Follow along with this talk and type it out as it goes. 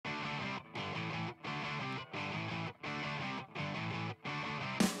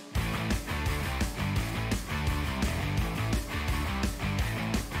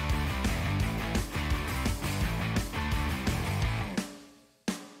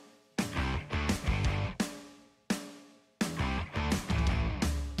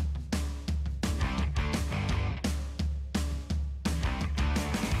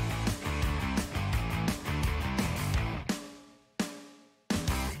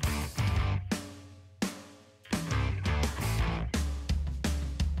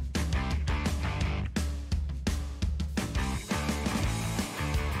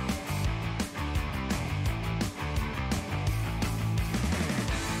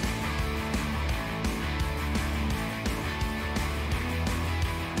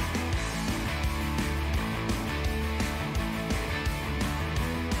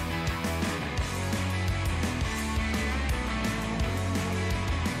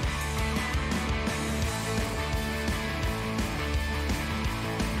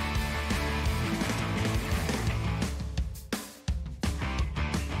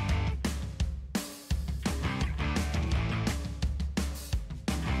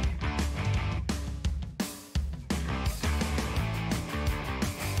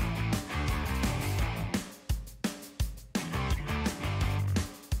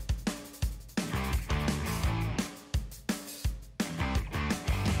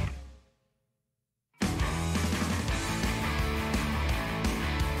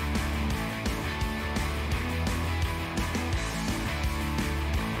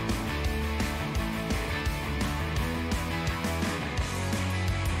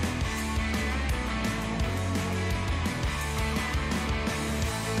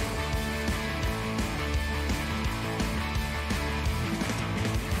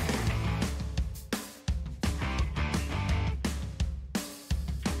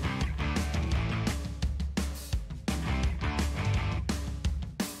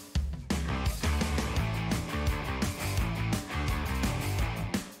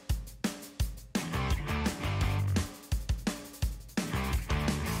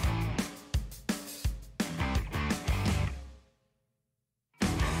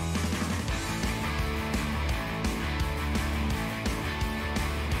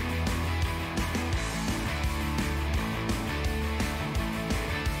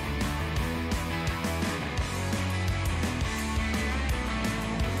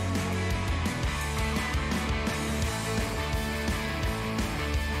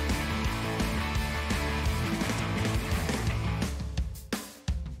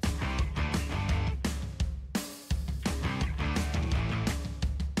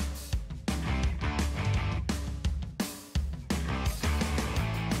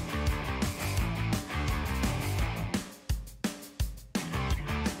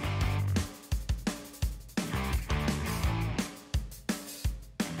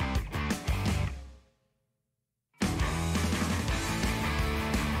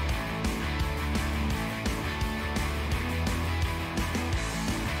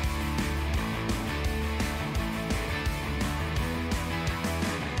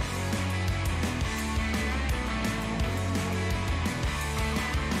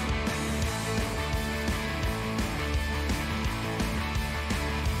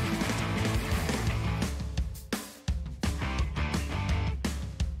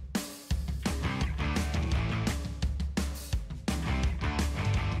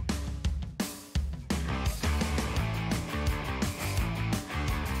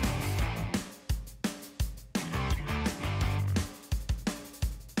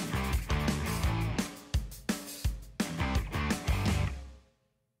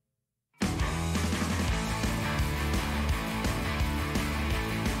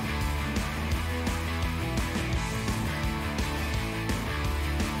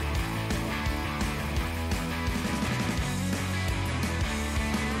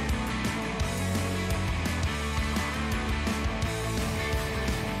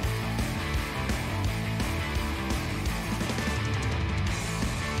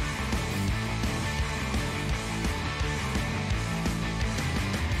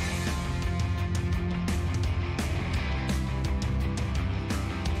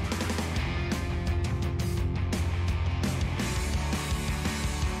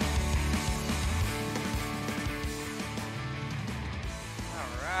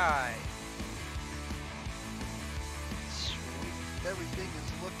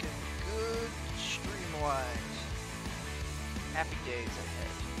looking good stream-wise. Happy days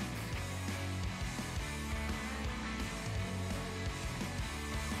ahead.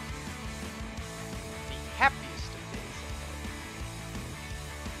 The happiest of days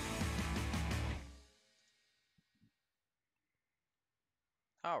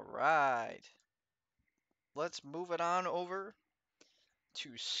ahead. Alright. Let's move it on over to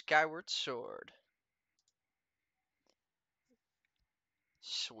Skyward Sword.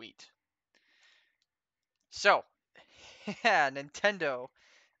 Sweet. So, yeah, Nintendo.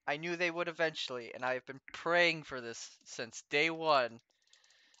 I knew they would eventually, and I've been praying for this since day one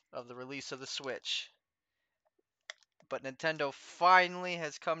of the release of the Switch. But Nintendo finally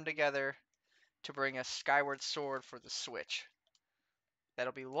has come together to bring a Skyward Sword for the Switch.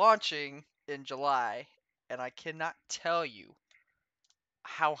 That'll be launching in July, and I cannot tell you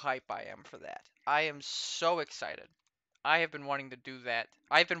how hype I am for that. I am so excited. I have been wanting to do that.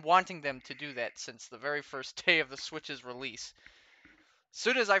 I've been wanting them to do that since the very first day of the Switch's release. As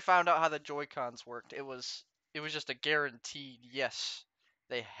soon as I found out how the Joy-Cons worked, it was just a guaranteed yes.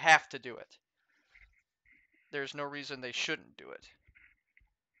 They have to do it. There's no reason they shouldn't do it.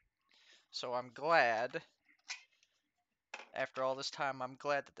 So I'm glad, after all this time, I'm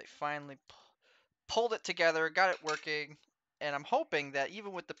glad that they finally pulled it together, got it working, and I'm hoping that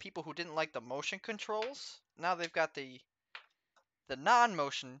even with the people who didn't like the motion controls, now they've got the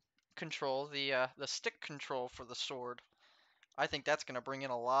non-motion control, the stick control for the sword. I think that's going to bring in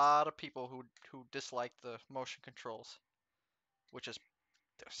a lot of people who dislike the motion controls, which is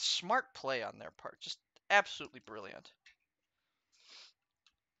a smart play on their part, just absolutely brilliant.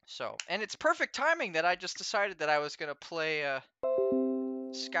 So, and it's perfect timing that I just decided that I was going to play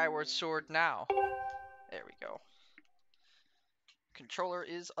Skyward Sword now. There we go. Controller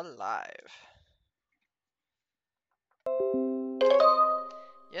is alive.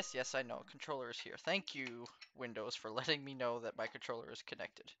 Yes, I know. Controller is here. Thank you, Windows, for letting me know that my controller is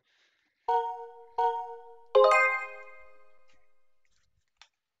connected.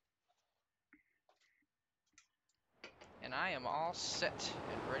 And I am all set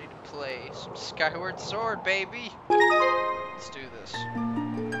and ready to play some Skyward Sword, baby! Let's do this.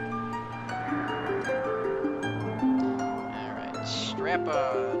 Alright, strap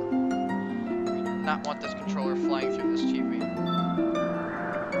on. We do not want this controller flying through this TV.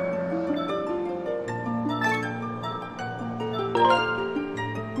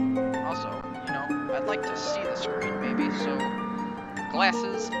 Also, you know, I'd like to see the screen maybe, so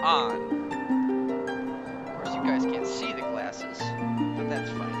glasses on. Of course, you guys can't see the glasses, but that's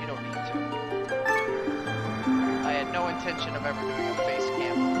fine, you don't need to. I had no intention of ever doing a face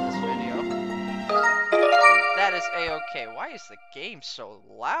cam for this video. That is a-okay. Why is the game so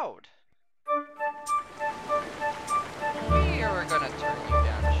loud? We are gonna turn you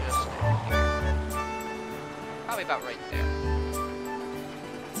down just a here. Probably about right there.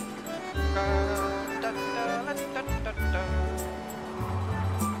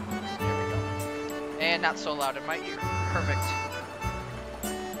 There we go. And not so loud in my ear. Perfect.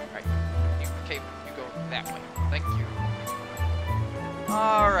 Alright. You go that way. Thank you.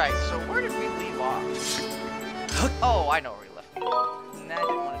 Alright, so where did we leave off? Oh, I know where we left off. Nah, I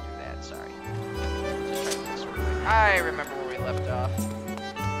didn't want to do that, sorry. Just try to this way. I remember where we left off.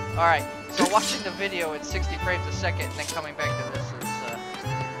 Alright, so watching the video at 60 frames a second and then coming back to this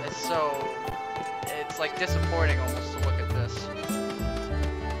is so... It's like disappointing almost to look at this.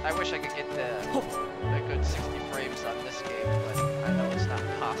 I wish I could get a good 60 frames on this game, but I know it's not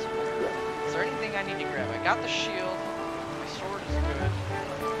possible. Is there anything I need to grab? I got the shield. My sword is good.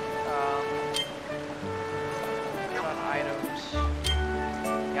 Put on items.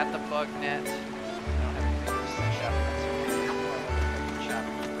 Got the bug net. I don't have anything to see shop.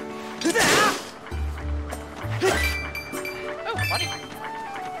 Oh, money!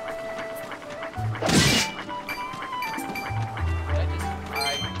 I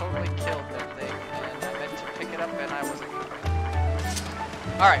totally killed that thing, and I meant to pick it up, and I wasn't going to.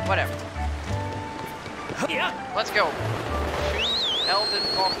 Alright, whatever. Let's go. Elden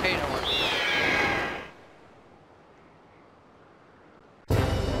Volcano.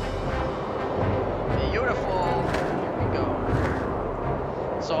 Beautiful. Here we go.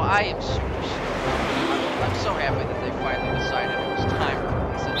 So I am super stoked. I'm so happy that they finally decided it was time to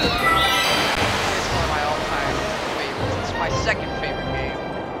release it. It's one of my all-time favorites. It's my second favorite game.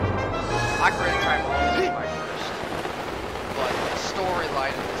 Ocarina of Time always is my first. But the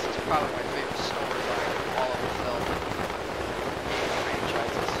storyline of this is probably my favorite storyline of all of the Zelda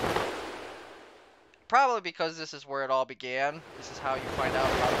franchises. Probably because this is where it all began. This is how you find out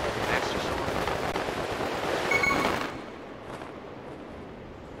about the Master Sword.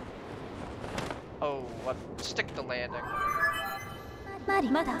 Oh, what? Stick the landing. まり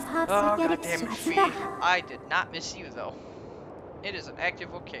まだハー Oh, ツやり god つ damn つ it, は Fee. ずだ I did not miss you, though. It is an active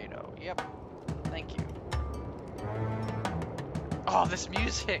volcano. Yep. Thank you. Oh, this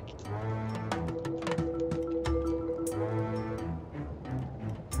music!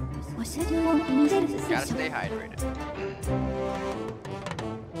 Gotta stay hydrated.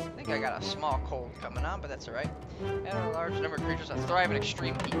 I think I got a small cold coming on, but that's alright. And a large number of creatures that thrive in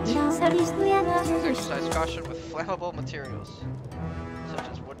extreme heat. Exercise caution with flammable materials, such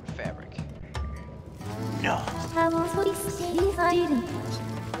as wood and fabric. No!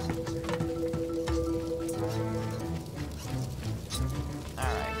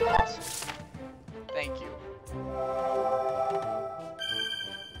 Alright, awesome. Thank you.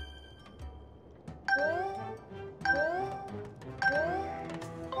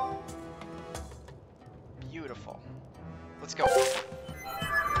 Beautiful. Let's go.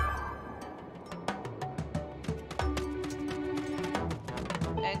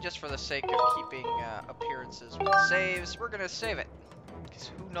 And just for the sake of keeping appearances with saves, we're gonna save it. Because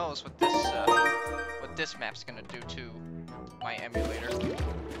who knows what this map's gonna do to my emulator.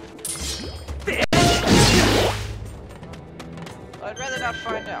 I'd rather not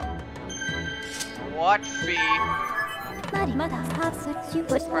find out. What fee?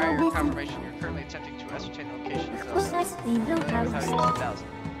 Prior confirmation, you're currently attempting to ascertain the location of Zelda.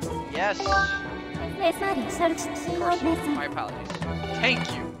 Yes! Of course, my apologies. Thank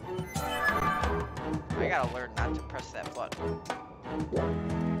you! I gotta learn not to press that button.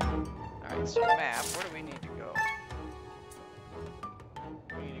 Alright, so map, where do we need to go?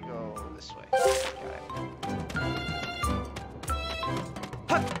 We need to go this way.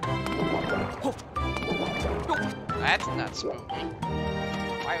 That's not spooky.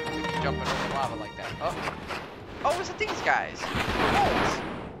 Why would we be jumping over lava like that? Oh. Oh, is it these guys? Holes.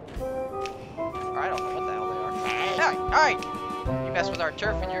 Or I don't know what the hell they are. Alright! You mess with our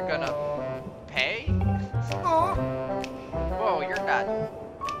turf and you're gonna pay? Whoa, you're not.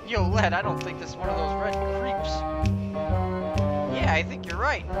 Yo, Led, I don't think this is one of those red creeps. Yeah, I think you're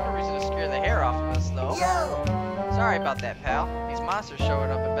right. No reason to scare the hair off of us, though. Sorry about that, pal. These monsters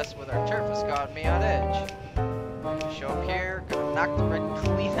showing up and messing with our turf has got me on edge. Show up here, gonna knock the red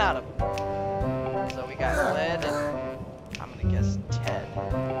clean out of him. So we got Led and I'm gonna guess Ted.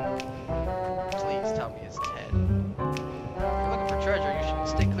 Please tell me it's Ted. If you're looking for treasure, you should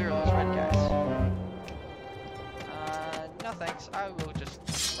stay clear of those red guys. No thanks. I will just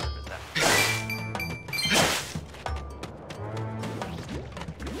flirt with them.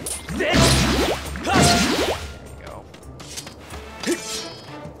 There you go.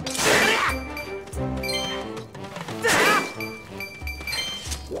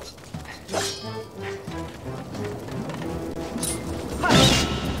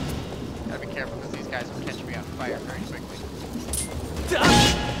 Gotta be careful because these guys will catch me on fire very quickly.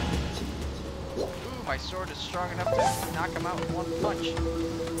 Ooh, my sword is strong enough to knock him out with one punch.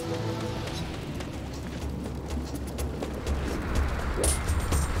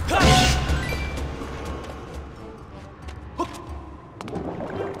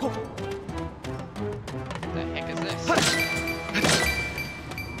 What the heck is this?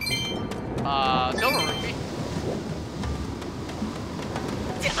 Silver rupee.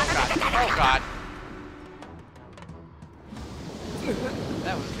 Oh god.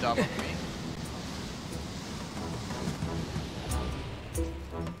 That was dumb of me.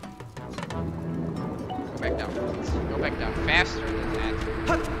 Go back down, please. Go back down faster than that.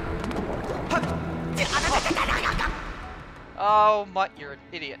 Oh, Mutt, you're an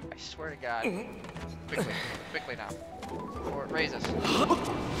idiot. I swear to God. Quickly. Quickly now. Before it raises. There you go.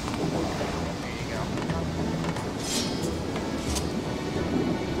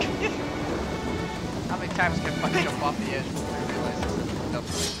 How many times can Mutt jump off the edge before he realizes it's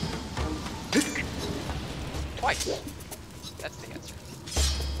double? Twice. That's the answer.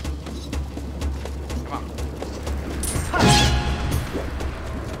 Come on.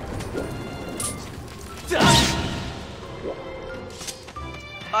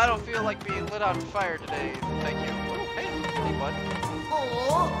 I don't feel like being lit on fire today. Thank you. Oh, hey, bud.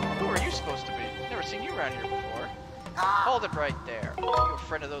 Who are you supposed to be? Never seen you around here before. Hold it right there. Are you a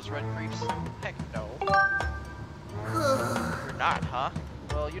friend of those red creeps? Heck no. You're not, huh?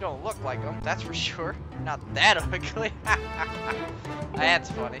 Well, you don't look like them, that's for sure. Not that ugly. That's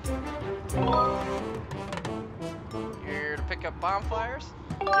funny. You're here to pick up bonfires?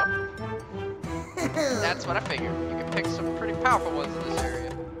 Yep. That's what I figured. You can pick some pretty powerful ones in this area.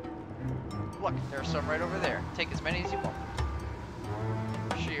 Look, there are some right over there. Take as many as you want.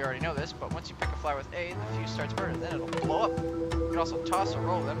 you already know this, but once you pick a flower with A, the fuse starts burning, then it'll blow up. You can also toss or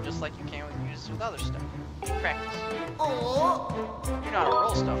roll them just like you can with other stuff. Practice. You know how to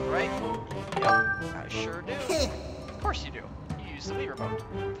roll stuff, right? Yep, I sure do. Of course you do. You use the Wii remote.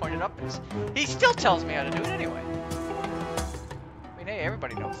 Point it up and he still tells me how to do it anyway. I mean, hey,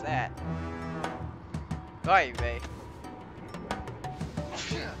 everybody knows that. Bye, Bay.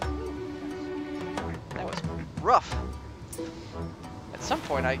 That was rough. At some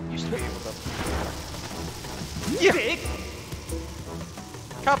point, I used to be able to. Yeah.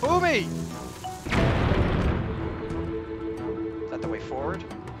 Kaboomy! Is that the way forward?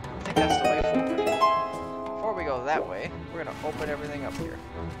 I think that's the way forward. Before we go that way, we're gonna open everything up here.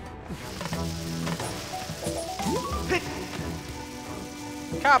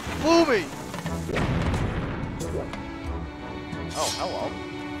 Kaboomy! Oh, hello.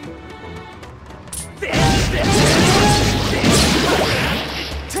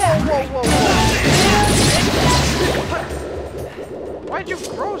 Whoa, whoa, whoa. Why'd you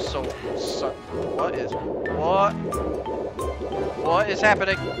grow so What is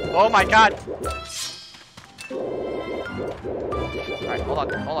happening? Oh my god! Alright, hold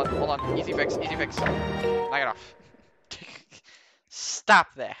on. Easy fix. Knock it off.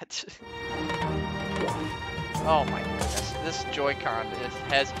 Stop that. Oh my goodness. This Joy-Con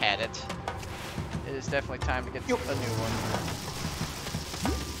has had it. It is definitely time to get a new one.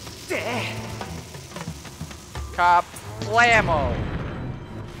 Kablammo!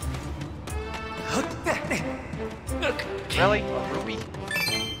 Really? A rupee?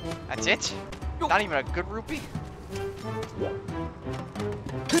 That's it? Not even a good rupee?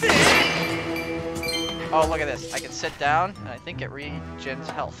 Oh, look at this. I can sit down, and I think it regens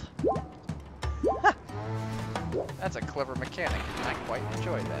health. That's a clever mechanic, and I quite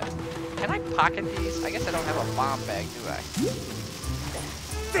enjoy that. Can I pocket these? I guess I don't have a bomb bag, do I?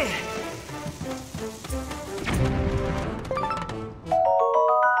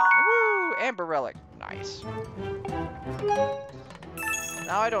 Woo! Amber relic. Nice.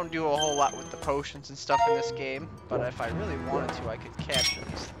 Now I don't do a whole lot with the potions and stuff in this game, but if I really wanted to, I could capture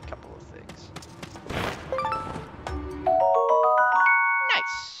these couple of things.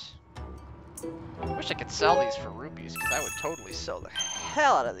 Nice. I wish I could sell these for rupees, because I would totally sell the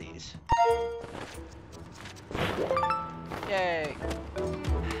hell out of these. Yay.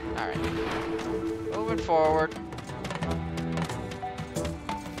 Alright. Moving forward.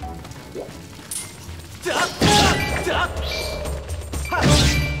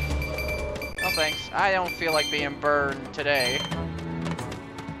 No thanks. I don't feel like being burned today.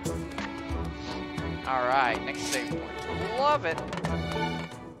 Alright, next save point. Love it.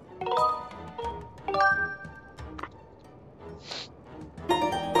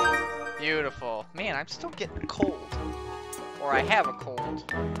 Beautiful. Man, I'm still getting a cold. Or I have a cold,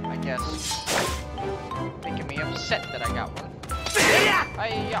 I guess. Making me upset that I got one.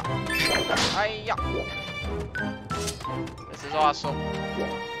 Hi-ya! Hi-ya! This is awesome.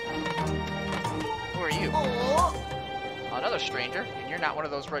 Who are you? Another stranger, and you're not one of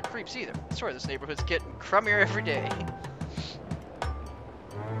those red creeps either. I swear this neighborhood's getting crummier every day.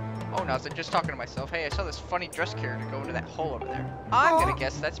 Oh no, I was just talking to myself. Hey, I saw this funny dress character go into that hole over there. I'm gonna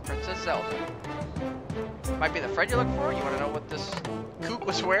guess that's Princess Zelda. Might be the friend you're looking for? You wanna know what this kook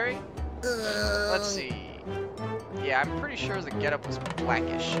was wearing? Let's see. Yeah, I'm pretty sure the getup was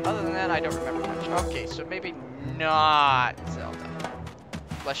blackish. Other than that, I don't remember much. Okay, so maybe not Zelda.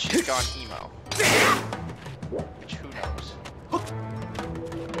 Unless she's gone emo. Which, who knows? What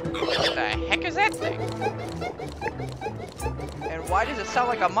the heck is that thing? And why does it sound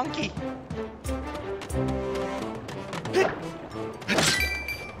like a monkey?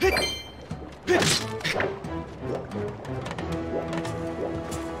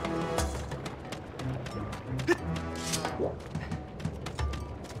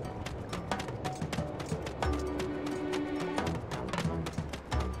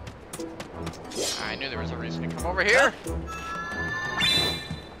 I knew there was a reason to come over here.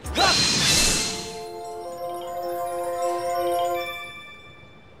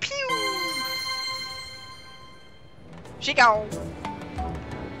 Pew! She go.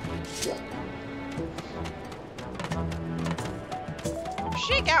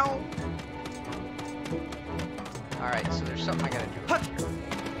 She go. Alright, so there's something I gotta do here.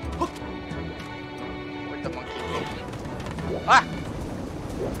 Where'd the monkey go? Ah!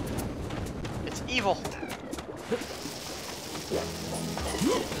 It's evil.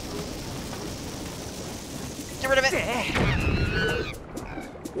 Get rid of it.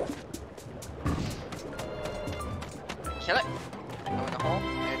 Kill it. Go in the hole.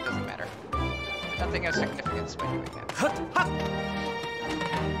 It doesn't matter. Nothing of significance by doing that.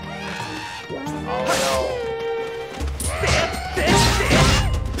 Oh no.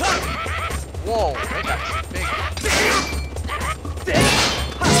 Whoa, they got some big.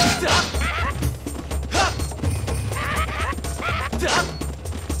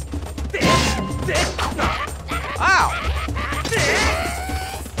 Ow!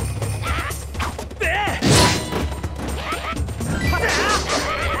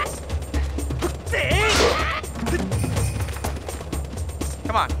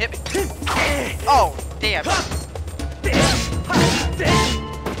 Come on, hit me. Oh, damn.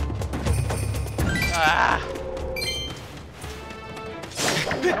 Ah.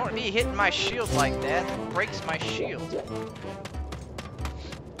 I don't be hitting my shield like that. It breaks my shield.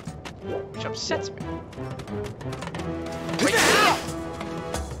 Which upsets me. Wait, no!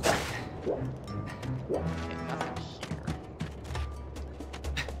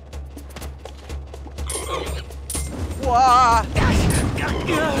 Okay, nothing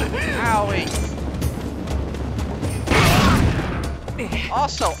here. Whoa! Owie.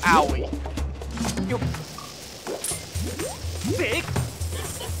 Also, owie.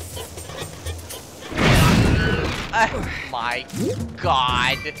 Oh my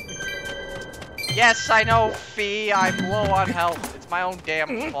god. Yes, I know, Fee. I'm low on health. It's my own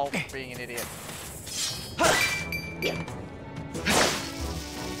damn fault for being an idiot.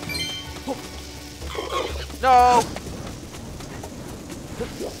 No!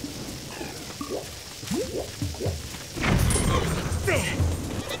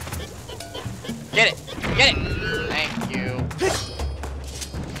 Get it! Get it! Thank you.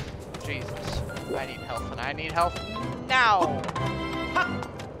 Jesus. I need health, and I need health now!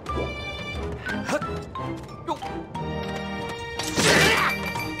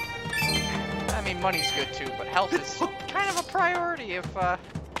 I mean, money's good too, but health is kind of a priority. If I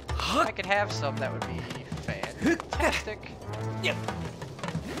could have some, that would be fantastic. Yep.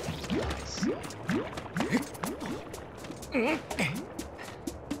 I see.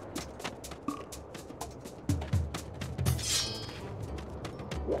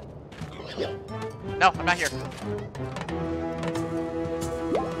 No, I'm not here.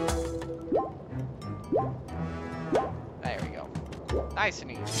 There we go. Nice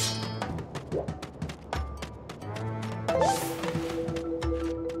and easy.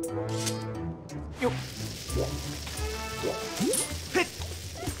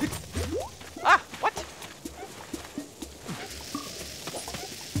 Ah, what?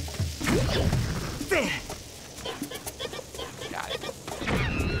 Got it.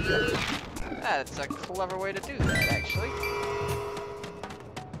 That's a clever way to do that, actually.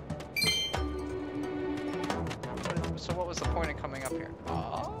 So what was the point of coming up here?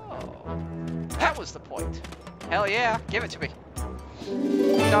 Oh, that was the point. Hell yeah, give it to me.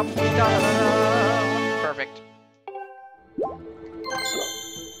 Dum, dum, dum. Perfect.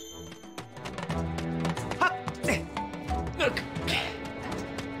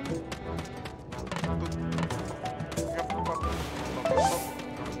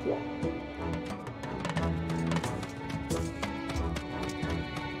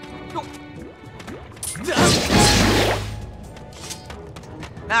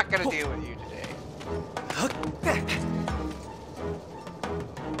 Not gonna deal with you today.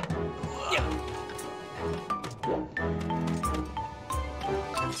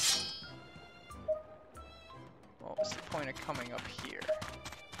 What was the point of coming up here?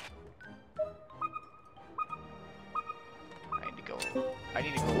 I need to go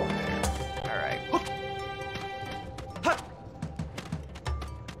over there. Alright. What?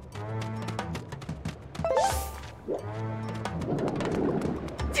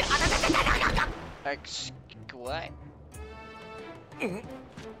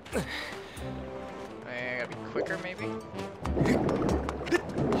 I gotta be quicker, maybe?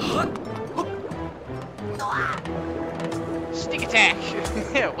 Sneak attack!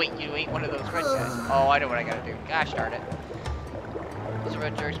 Wait, you ain't one of those red guys. Oh, I know what I gotta do. Gosh darn it. Those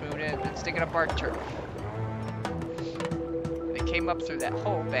red jerks moved in and sticking up our turf. They came up through that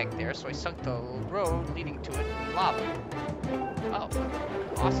hole back there, so I sunk the road leading to it in lava. Oh,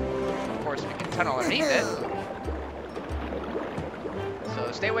 awesome. Of course, we can tunnel underneath it.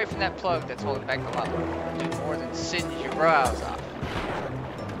 So stay away from that plug that's holding back the lava. Do more than singe your brows off.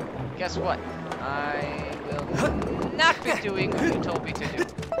 Guess what? I will not be doing what you told me to do.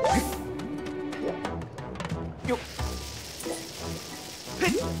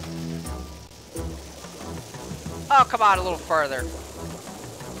 Oh, come on, a little further.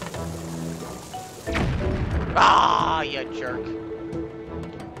 Ah, you jerk.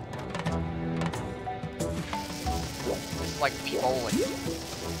 It's like me bowling.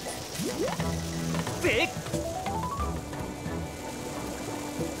 Big.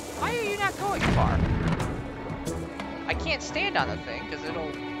 Why are you not going far. I can't stand on the thing because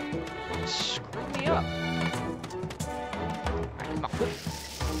it'll screw me up. Alright, come on.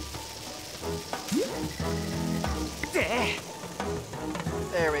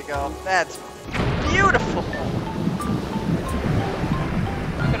 There we go. That's beautiful.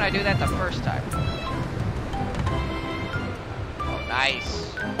 How can I do that the first time? Oh,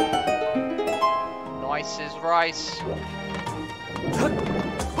 nice. Nice as rice.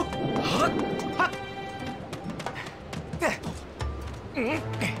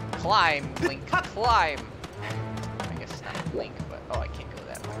 Climb, Link, climb. I guess it's not Link, but oh, I can't go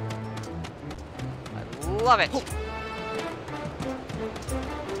that way. I love it.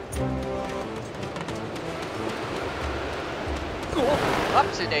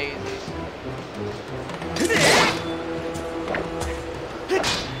 Upsy daisies.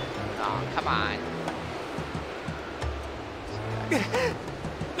 Oh, come on. Hey,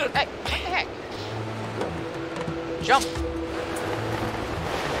 what the heck? Jump.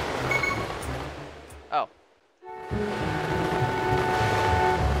 Oh.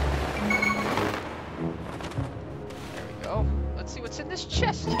 There we go. Let's see what's in this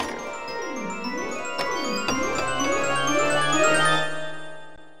chest.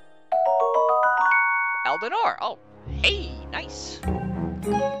 Elden ore. Oh, hey, nice.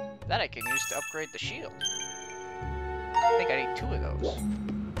 That I can use to upgrade the shield. I think I need 2 of those.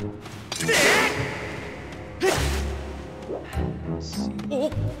 Let's see.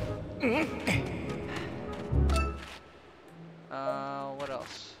 What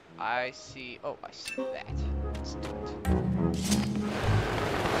else? I see. Oh, I see that. Let's do it.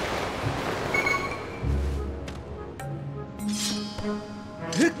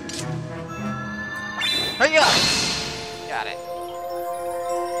 Hiya! Got it.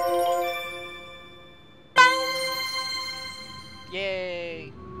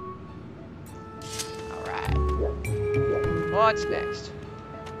 Yay! Alright. What's next?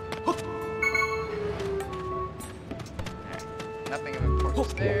 Alright. Nothing of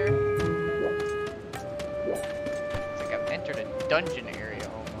importance there. It's like I've entered a dungeon area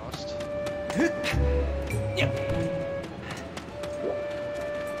almost.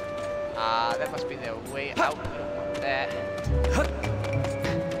 That must be the way out. We don't want that.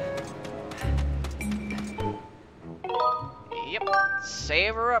 Yep.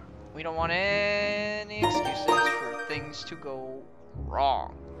 Save her up. We don't want any excuses for things to go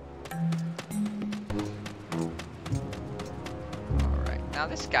wrong. Alright. Now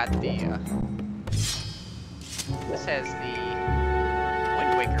this got the, this has the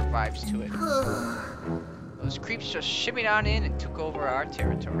Wind Waker vibes to it. Those creeps just shimmied on in and took over our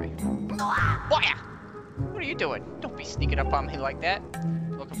territory. Boy! What are you doing? Don't be sneaking up on me like that.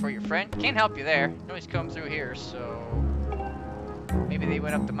 Looking for your friend? Can't help you there. You always come through here, so... Maybe they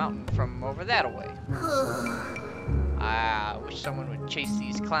went up the mountain from over that way. I wish someone would chase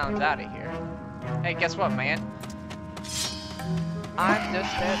these clowns out of here. Hey, guess what, man? I'm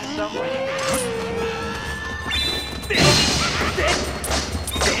just that someone.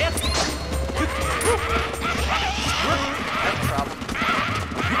 That's a problem.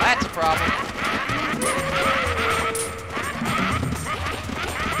 That's a problem.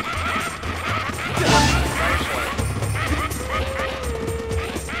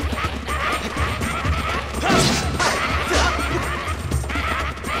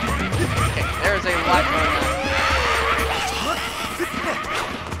 Okay, there's a lot going on.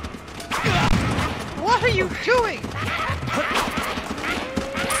 What are you doing?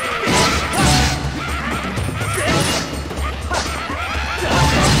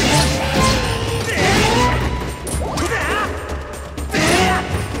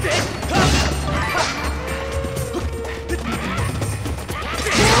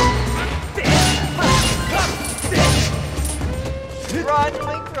 Run,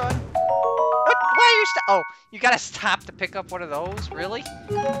 Link, run. What? Why are you oh, you gotta stop to pick up one of those? Really?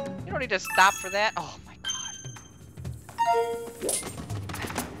 You don't need to stop for that? Oh my god. There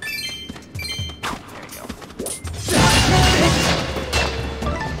you go.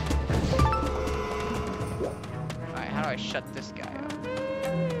 Alright, how do I shut this guy up?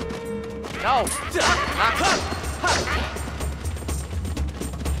 No! Not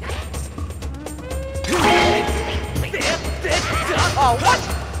oh, what?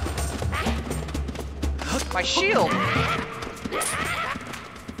 My shield! I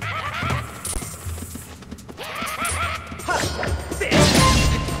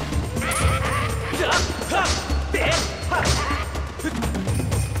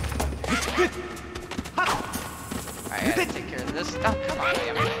gotta take care of this. Oh, come on,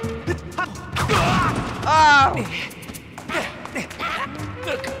 damn it. Oh!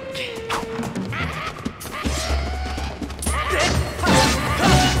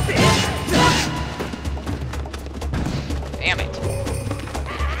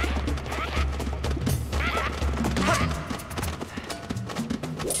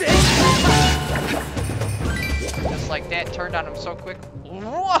 one-shot him so quick.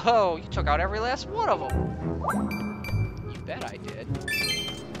 Whoa! You took out every last one of them. You bet I did.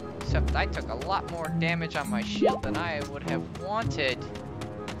 Except I took a lot more damage on my shield than I would have wanted.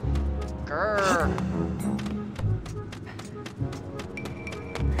 Grrr.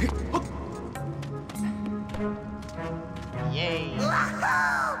 Yay.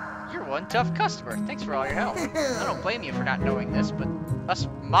 You're one tough customer. Thanks for all your help. I don't blame you for not knowing this, but us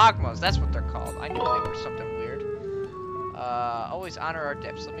Magmas, that's what they're called. I knew they were something weird. Always honor our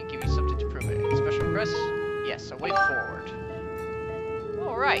debts. Let me give you something to prove it. Any special requests? Yes, a way forward.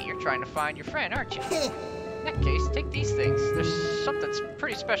 Alright, you're trying to find your friend, aren't you? In that case, take these things. There's something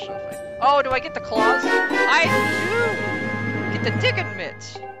pretty special. Oh, do I get the claws? I do! Get the digging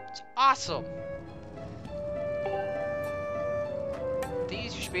mitts. It's awesome.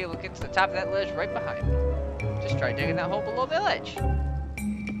 These, you should be able to get to the top of that ledge right behind me. Just try digging that hole below the ledge.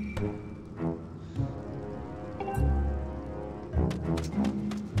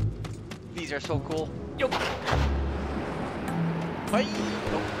 These are so cool. Yo. Hi.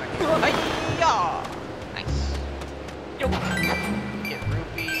 Hi-ya. Nice. Yo. Get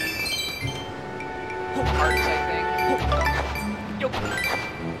rupees. Hearts, I think. Yo.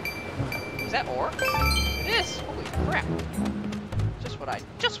 Is that ore? It is. Holy crap.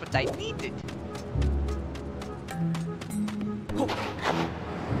 Just what I needed. Oh.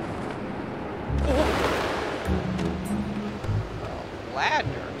 Ladder,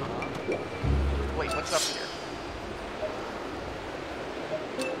 huh? Wait, what's up here?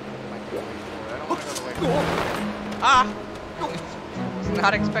 I don't want to go the way forward. Ah! Was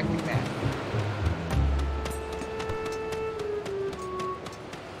not expecting that.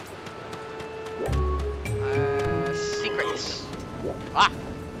 Secrets. Ah!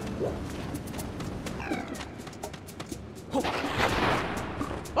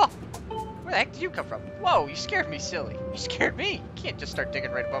 Oh! Where the heck did you come from? Whoa, you scared me, silly. You scared me. You can't just start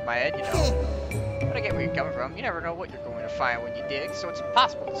digging right above my head, you know. But I get where you're coming from. You never know what you're going to find when you dig, so it's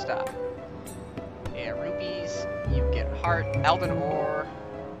impossible to stop. Yeah, rupees. You get heart, Elden ore.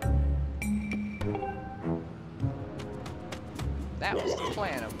 That was the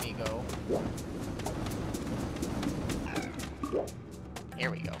plan, amigo.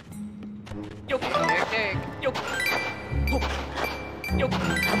 Here we go. Yo, dig. Yo, yo,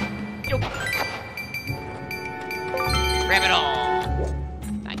 yo. Grab it all.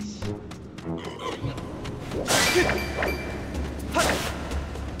 Nice.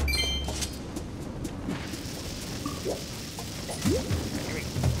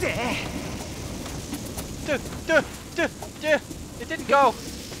 It didn't go.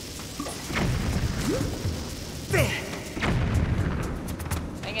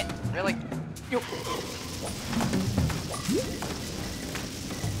 Dang it! Really? Yo.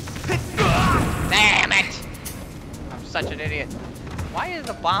 Damn it! I'm such an idiot. Why are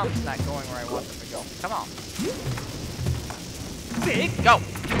the bombs not going where I want them to go? Come on. Go!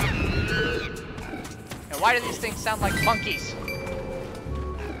 And why do these things sound like monkeys?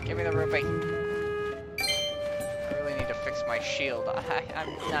 Give me the rupee. I really need to fix my shield. I'm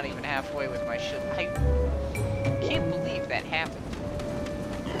not even halfway with my shield. I can't believe that happened.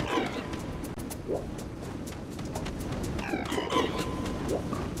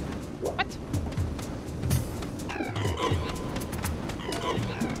 What?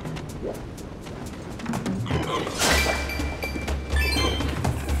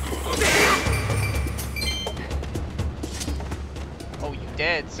 Oh, you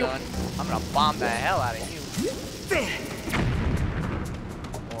dead, son. I'm gonna bomb the hell out of you.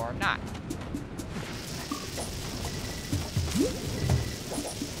 Or not.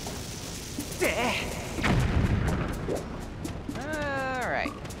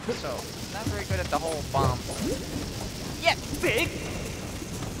 Alright. So, not very good at the whole bomb. Yeah! Big!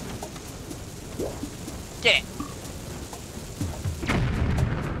 Get it!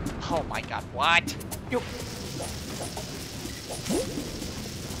 Oh my god, what? Yo.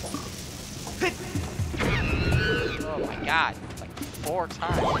 Oh my god, like 4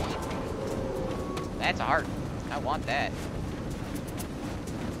 times. That's a heart. I want that.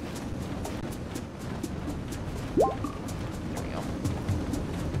 There we go.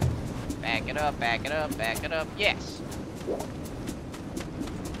 Back it up, back it up, back it up. Yes!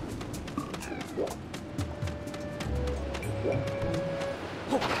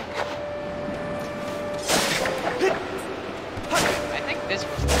 I think this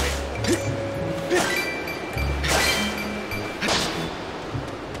was the way.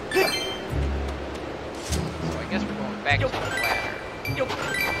 So I guess we're going back to the ladder.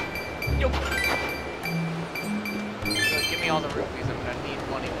 So give me all the rupees. I'm gonna need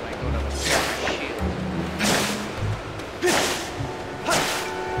money when I go to the shield.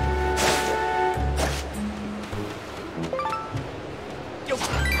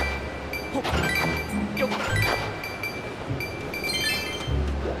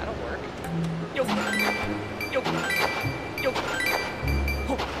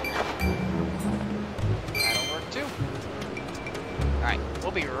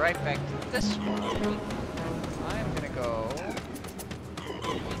 we'll be right back to this one. I'm gonna go.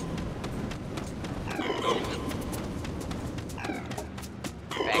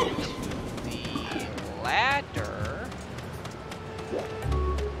 Back to the ladder.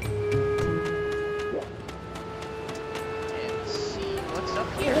 And see what's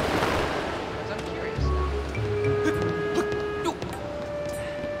up here. Because I'm curious now.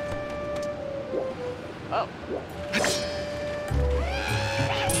 Oh.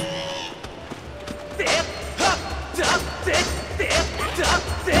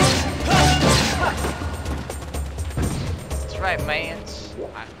 That's right, mans.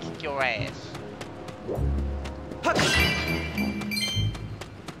 I'll kick your ass.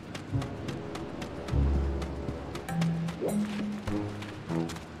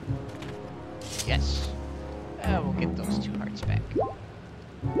 Yes. We'll get those 2 hearts back.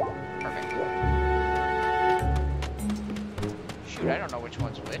 Perfect. Shoot, I don't know which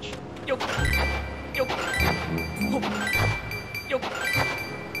one's which. Yo. Yo. Yo.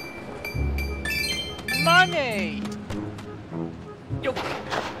 Money. Yo.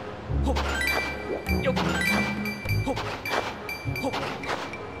 Yo.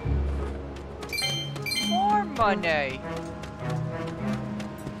 More money.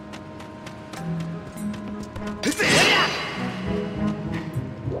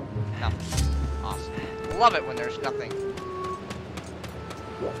 Nothing. Awesome. Love it when there's nothing.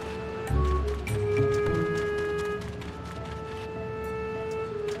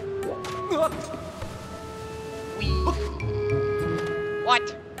 Wee. What?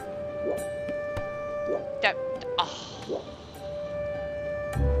 That. Oh.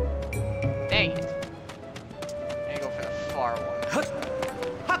 Dang it. I go for the far one.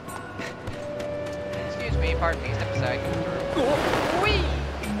 Excuse me, pardon me, step aside. Wee!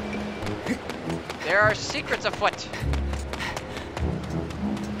 There are secrets afoot.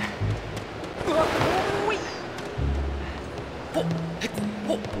 Wee!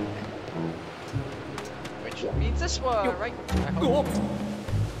 Which means this one, right? I hope.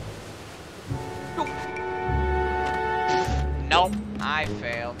 Nope, I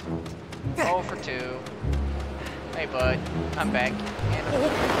failed. 0 for 2. Hey, bud, I'm back.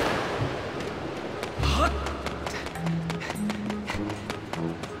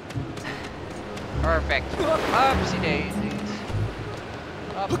 Perfect. Upsy daisies.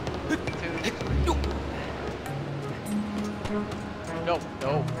 Up. 2. No,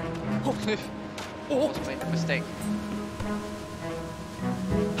 no. Almost made a mistake.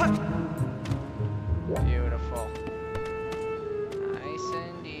 Beautiful. Nice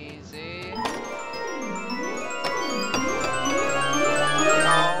and easy.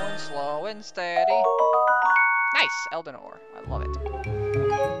 Slow and steady. Nice, Elden ore. I love it.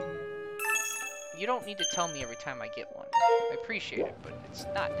 You don't need to tell me every time I get one. I appreciate it, but it's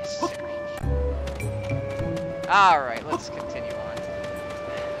not necessary. Alright, let's continue on.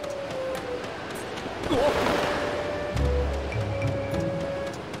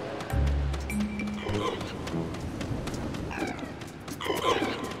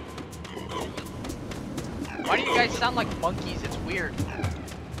 Why do you guys sound like monkeys? It's weird.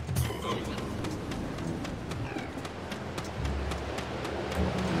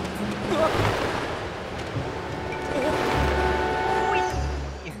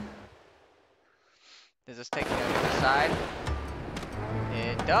 Does this take me on the other side?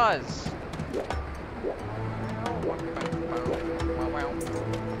 It does.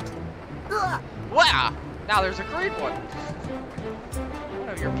 Wow! Now there's a green one. One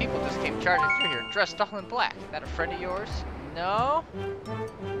of your people just came charging through here, dressed all in black. Is that a friend of yours? No?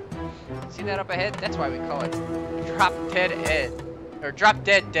 See that up ahead? That's why we call it Drop Dead End. Or Drop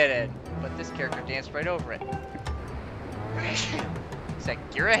Dead Dead End. But this character danced right over it. Is that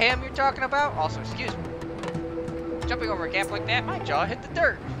Giraham you're talking about? Also, excuse me. Jumping over a gap like that, my jaw hit the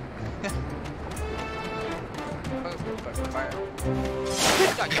dirt.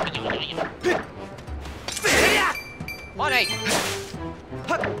 Money!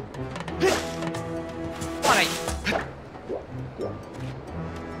 Money!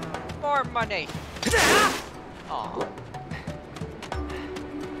 More money! Aww.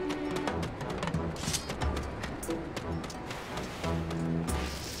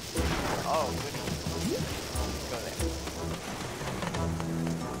 Oh, goody. Go there.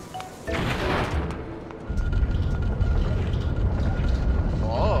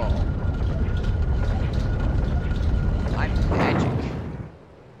 Oh. I'm magic.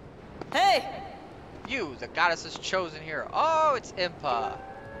 Hey! You, the goddess is chosen here. Oh, it's Impa.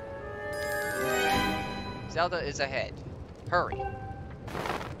 Zelda is ahead. Hurry.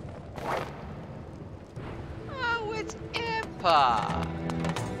 Oh, it's Impa.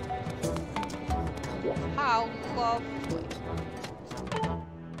 Lovely.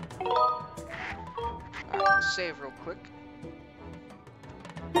 Alright, we'll save real quick.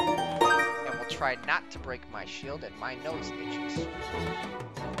 And we'll try not to break my shield and my nose itches.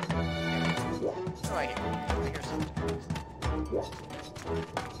 What do I hear? I hear something.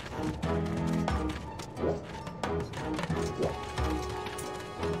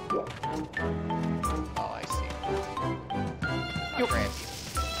 Oh, I see. I'll grab you.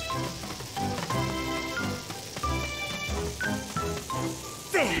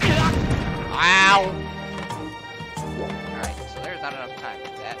 Ow! Alright, so there's not enough time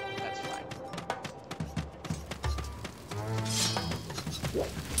for that. That's fine.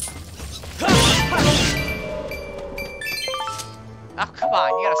 Oh, come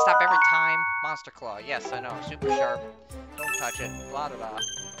on, you gotta stop every time. Monster Claw, yes, I know, super sharp. Don't touch it, blah blah blah.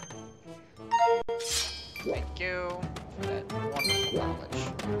 Thank you for that wonderful knowledge.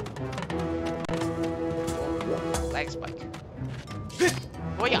 Lag spike.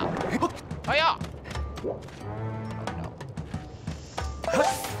 Oh yeah! Oh yeah! Oh no.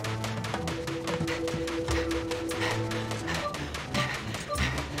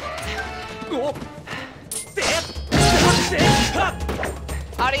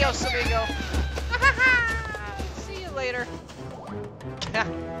 Adios, amigo. See you later.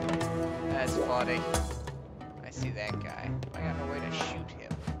 That's funny. I see that guy. I got no way to shoot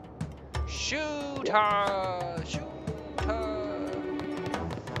him. Shoot her! Shoot her!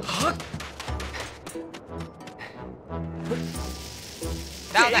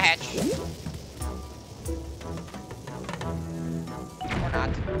 Down the hatch. Or not.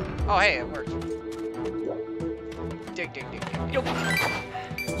 Oh, hey, it worked. Dig, dig, dig, dig. Yo.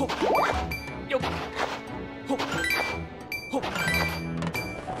 Yo.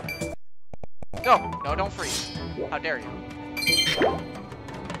 Go! No, don't freeze. How dare you?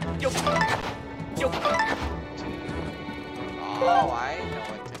 Yo. Yo. Oh, I know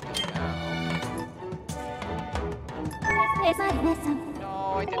what to do now. No,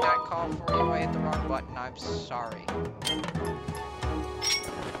 I did not call for you. I hit the wrong button. I'm sorry.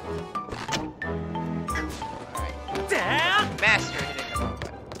 Alright. Master hitting the wrong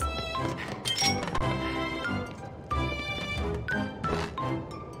button.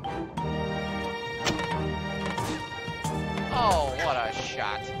 Oh, what a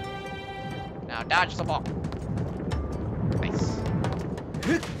shot. Now dodge the ball. Nice.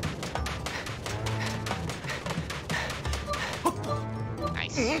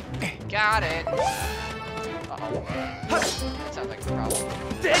 Nice. Got it. Uh-oh. That sounds like a problem.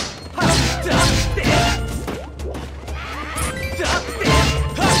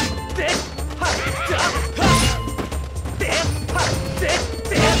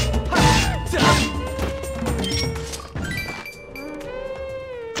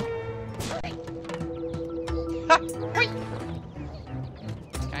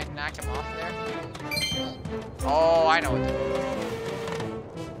 Can I knock him off there? Oh, I know what to do.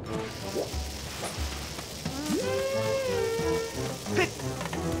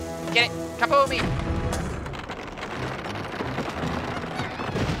 Get it! Kaboomy!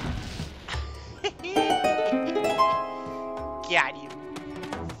 Got you.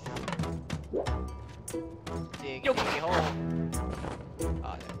 Dig a hole.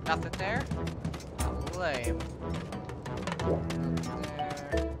 Oh, there's nothing there? Oh, lame. Nothing there.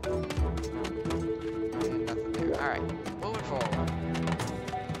 And nothing there. Alright, moving forward.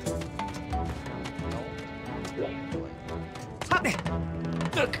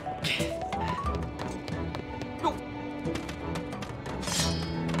 Look.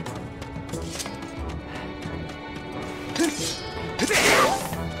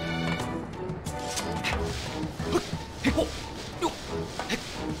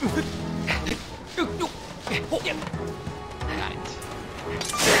 Got it.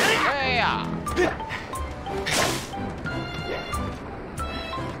 Yeah.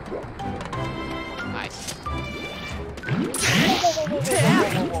 Nice.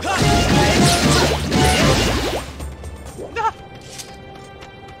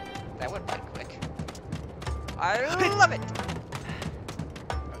 That went by quick. I love it.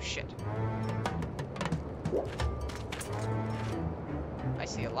 Oh shit. I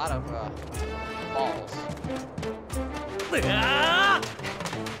see a lot of balls.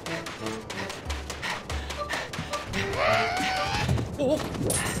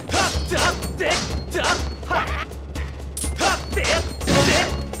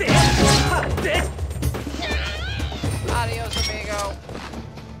 Adios, amigo.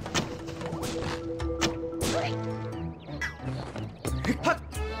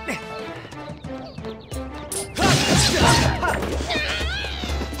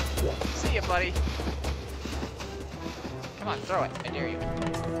 See ya, buddy. on, throw it. I dare you.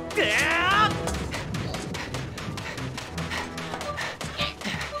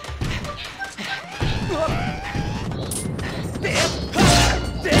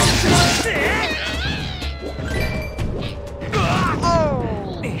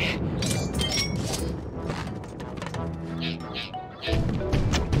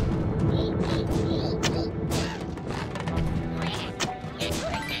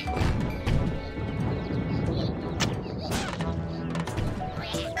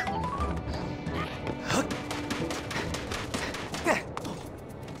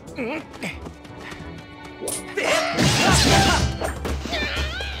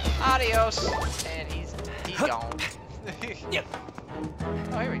 Adios! And he's gone.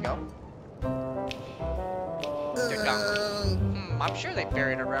 Oh, here we go. They're gone. I'm sure they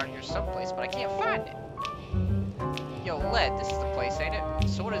buried it around here someplace, but I can't find it. Yo, Led, this is the place, ain't it?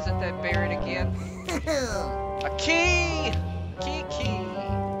 So what is it that buried again? A key! Key!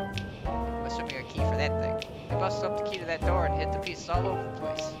 Must have been a key for that thing. They busted up the key to that door and hid the pieces all over the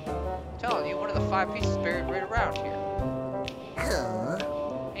place. I'm telling you, one of the 5 pieces buried right around here.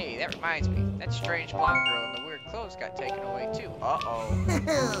 Hey, that reminds me. That strange blonde girl in the weird clothes got taken away too. Uh-oh.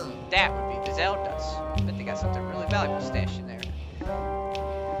 That would be the Zeldas. I bet they got something really valuable stashed in there.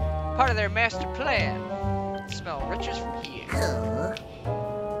 Part of their master plan. Smell riches from here.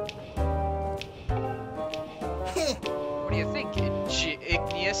 What do you think,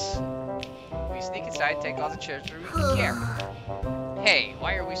 Igneous? We sneak inside and take all the treasure we can carry. Hey,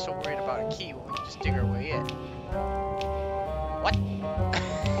 why are we so worried about a key when we can just dig our way in? What?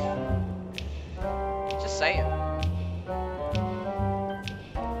 Just saying.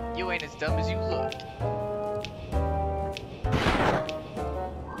 You ain't as dumb as you look.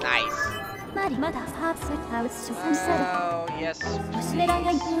 Nice. Oh, yes.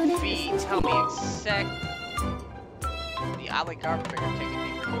 Feet. Tell me exact. The oligarch figure taken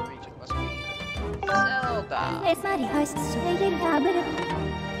deeper into the region must be Zelda.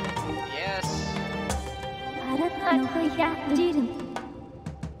 Yes.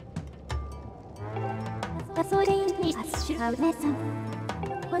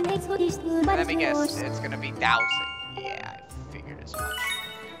 Let me guess, it's gonna be dowsing. Yeah, I figured as much.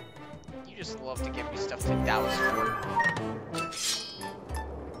 You just love to give me stuff to douse for.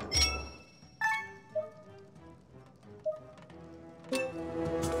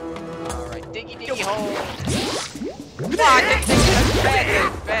 Alright, diggy hole! Ah,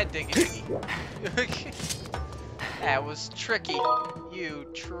 bad diggy. That was tricky. You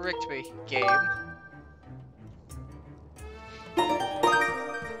tricked me, game.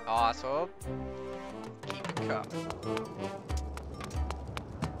 Awesome. Keep it coming.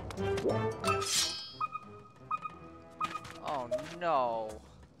 Oh no.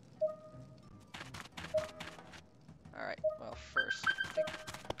 Alright, well first,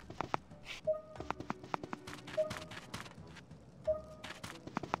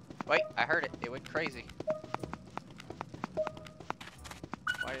 Wait, I heard it. It went crazy.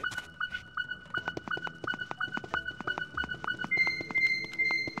 Why did...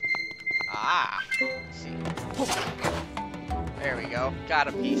 Ah! Let's see. There we go. Got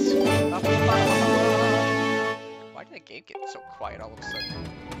a piece. Why did the game get so quiet all of a sudden?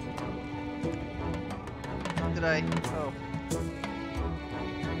 Did I? Oh.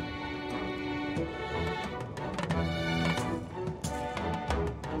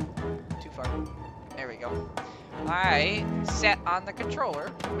 Too far. There we go. I sat on the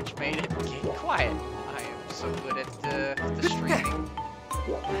controller, which made it get quiet. I am so good at the streaming.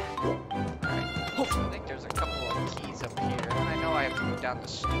 Alright, I think there's a couple of keys up here, and I know I have to go down the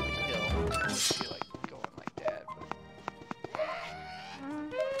stupid hill. I don't feel like going like that,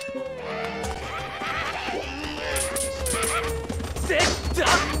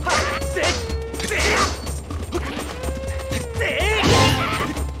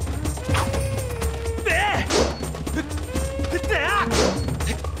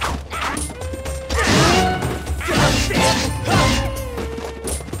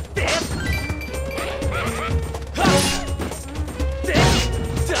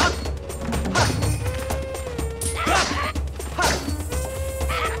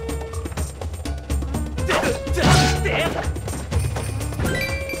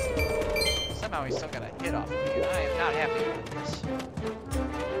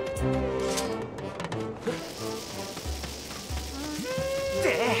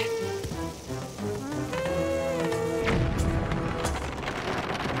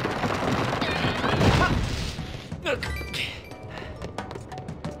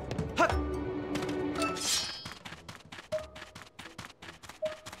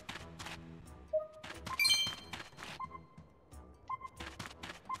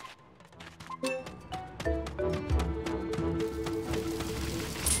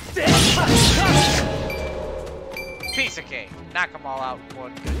 Piece of cake. Knock them all out in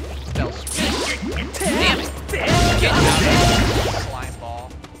one good spell swing. Damn it! Get out, slime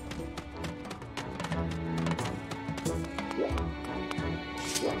ball.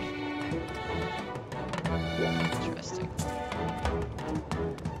 Interesting.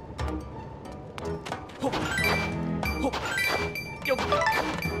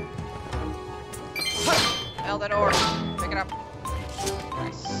 Hell, that orb. Pick it up.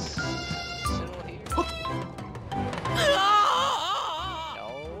 Nice. Still here. No,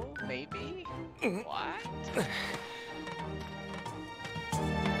 maybe? What?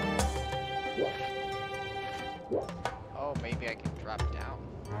 Oh, maybe I can drop down.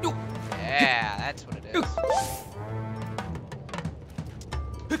 Yeah, that's what it is.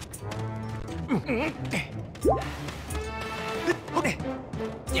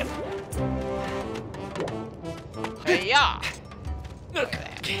 Hey, yeah. Look at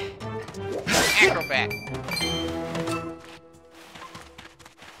that. Acrobat.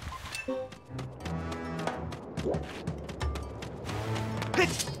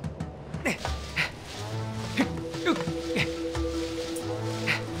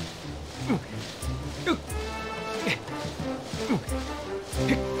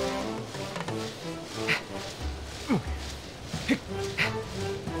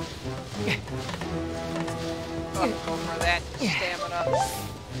 Go for that stamina.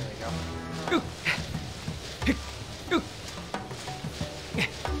 There we go.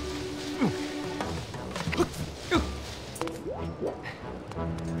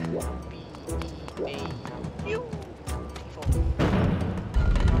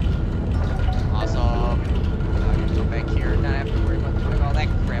 Awesome. Now I can go back here and not have to worry about doing all that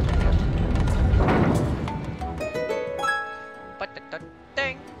crap again. But the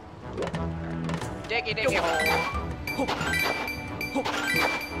ding. Diggy diggy hole.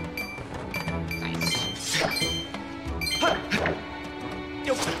 Nice.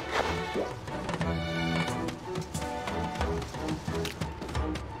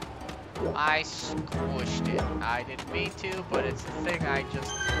 I squished it. I didn't mean to, but it's the thing I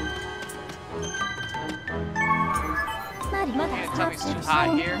just... Can't tell me it's too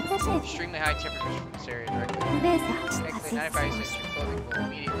hot here. Extremely high temperatures from this area directly. Technically, 95% of your clothing will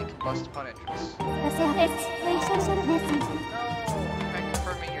immediately combust upon entrance. No! I'm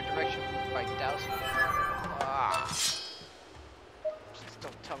confirming your direction by dousing. Ah. Just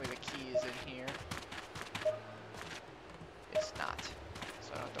don't tell me the key is in here. It's not.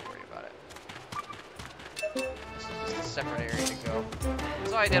 So I don't have to worry about it. This is just a separate area to go.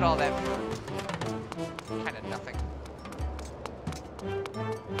 So I did all that for kind of nothing.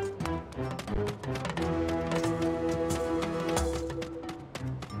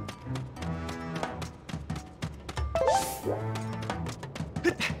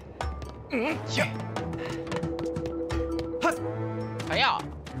 Yeah. Hiya.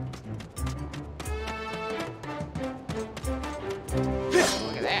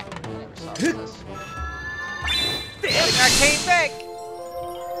 Look at that. I never saw this. An arcane bank.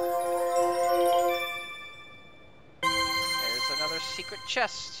 There's another secret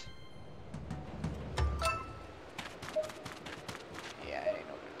chest. Yeah, it ain't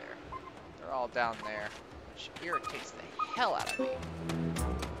over there. They're all down there, which irritates the hell out of me.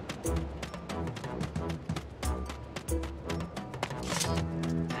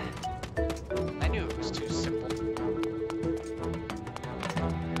 I knew it was too simple.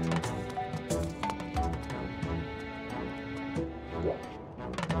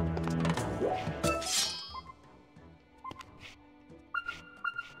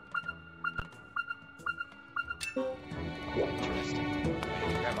 Interesting.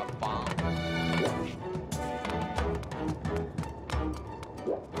 Grab a bomb. I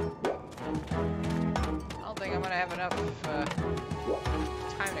don't think I'm gonna have enough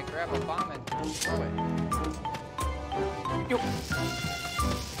time to grab a bomb and throw it.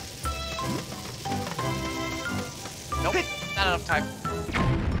 Nope, not enough time.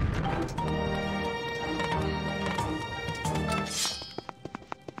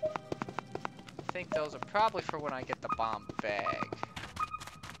 I think those are probably for when I get the bomb bag.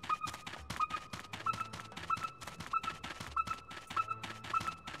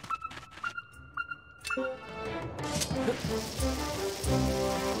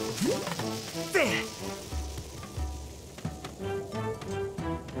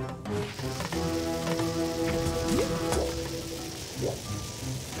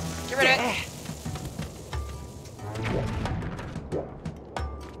 Get rid of it.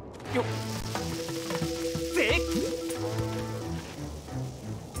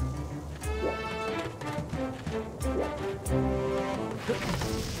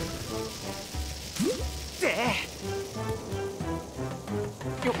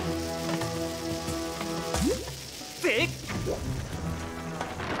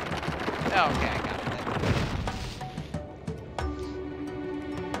 Okay, I got it then.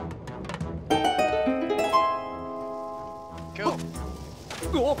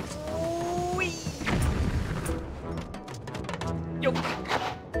 Go. Whee!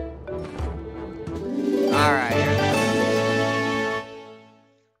 Alright.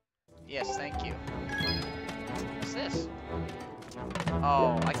 Yes, thank you. What's this?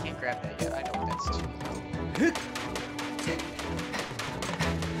 Oh, I can't grab that yet. I know that's too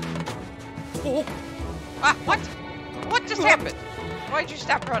low. Ah, what? What just happened? Why'd you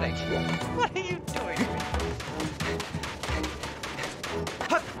stop running? What are you doing?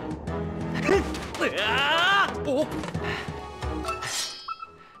 Okay,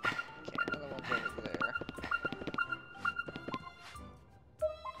 another one's over there.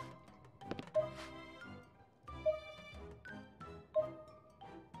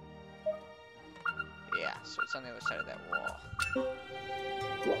 Yeah, so it's on the other side of that wall.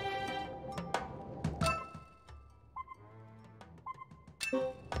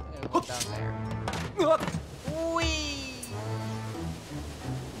 And it'll go down there. Whee!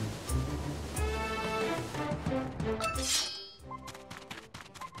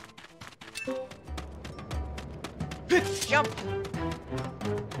 Jump!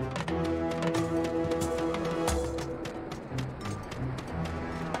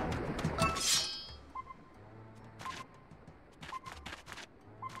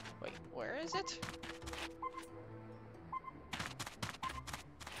 Wait, where is it?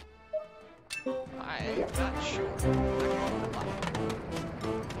 I'm not sure.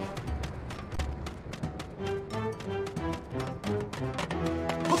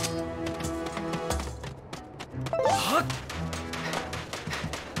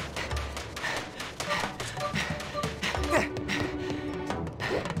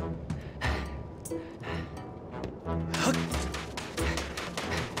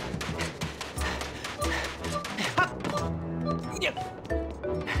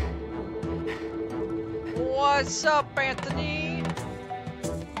 What's up, Anthony?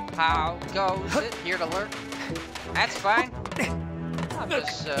 How goes it? Here to learn? That's fine. I'm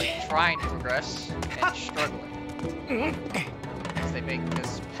just trying to progress and struggling. As they make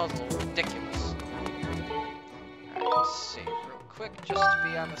this puzzle ridiculous. Alright, let's save real quick just to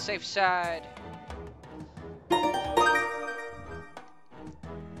be on the safe side.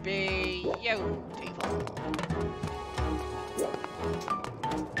 Beautiful. Okay,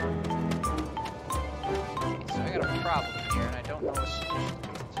 so I got a problem here and I don't know a solution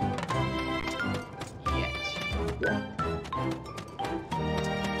to it yet.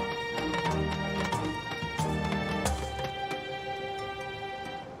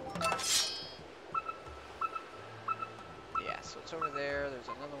 Yeah, so it's over there, there's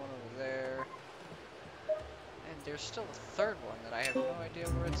another one over there. And there's still a third one that I have no idea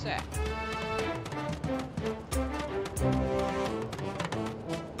where it's at.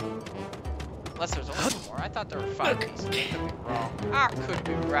 Unless there's only one more. I thought there were 5 pieces. I could be wrong. I could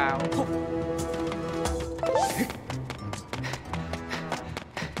be wrong.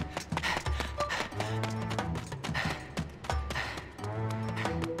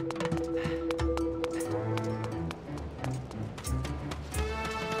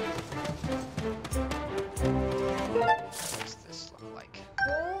 What's this look like?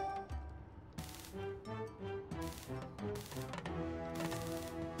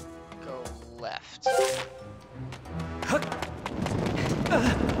 Go left. Alright,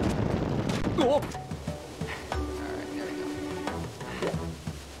 there we go.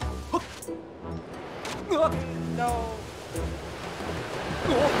 No!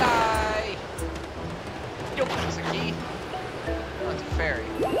 Die! That's a key. Oh, it's a fairy.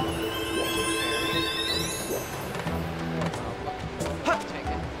 Take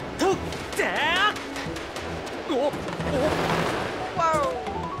it. Whoa!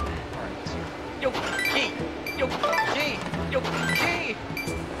 Alright, let's see. Key! Key! Key!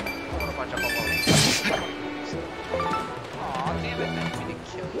 Oh, what a bunch of balloons. Aw, damn it, that we didn't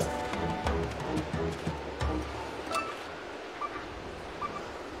kill you.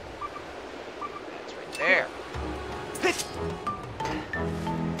 That's right there.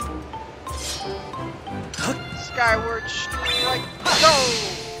 Skyward strike, go!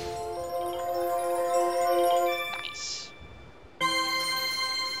 Nice.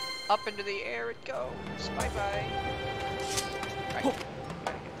 Up into the air it goes. Bye bye. Right.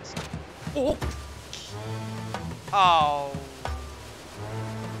 Gotta get this. Oh.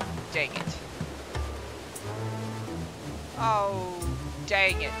 Dang it. Oh,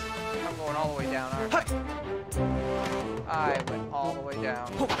 Dang it! I'm going all the way down, aren't I? I went all the way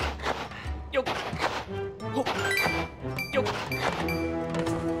down. Yo. Yo.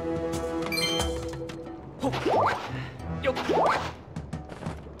 Yo.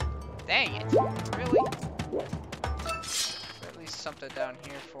 Dang it! Really? Is there at least something down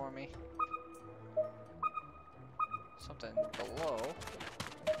here for me? Something below.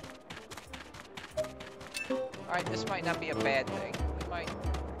 Alright, this might not be a bad thing. We might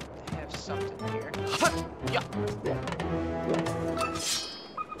have something here. Yeah.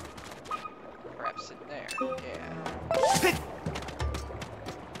 Perhaps in there. Yeah.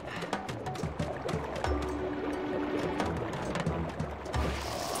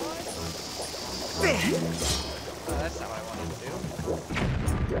 Oh, that's not what I wanted to do.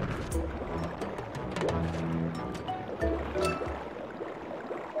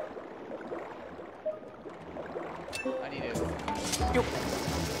 I need to... Yo.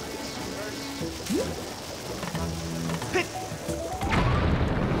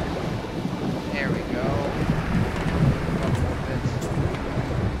 There we go.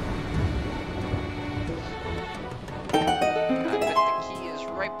 I bet the key is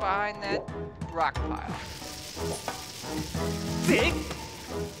right behind that rock pile. Big.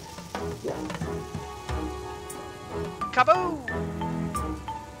 Kaboom!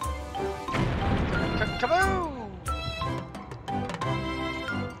 Kaboom!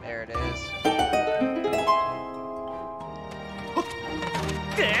 There it is.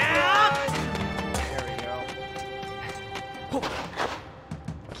 There we go.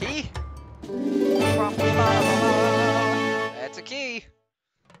 Key? That's a key.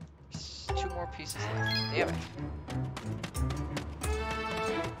 2 more pieces left. Damn it.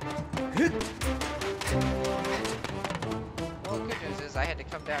 Well, good news is I had to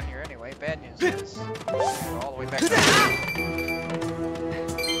come down here anyway. Bad news is I go all the way back down.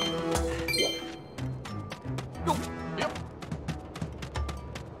 Yep.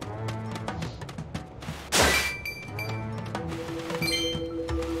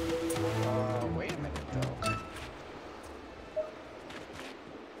 Wait a minute though.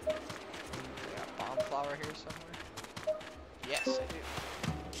 Got a bomb flower here somewhere? Yes, I do.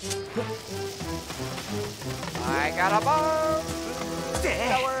 I got a bomb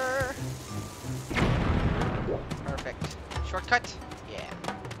flower. Perfect. Shortcut? Yeah.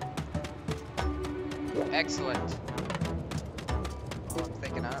 Excellent. Well, I'm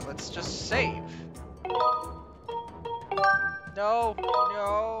thinking on it. Let's just save. No,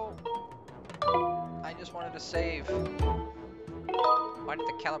 no. I just wanted to save. Why did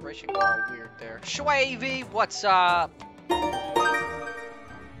the calibration go all weird there? Shwavy, what's up?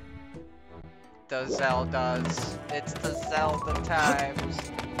 The Zeldas. It's the Zelda times.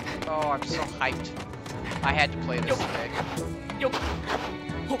 Oh, I'm so hyped. I had to play this today. Dude,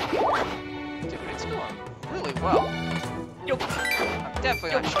 it's going really well. I'm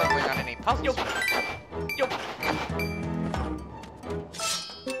definitely not struggling on any puzzles.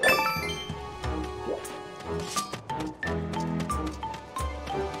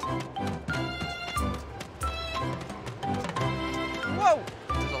 Whoa!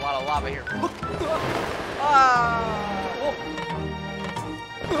 There's a lot of lava here.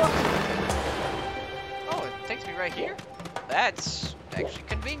 Oh, it takes me right here? That's actually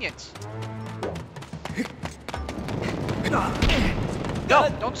convenient. No,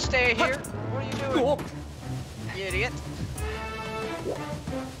 don't stay here. What are you doing? You idiot.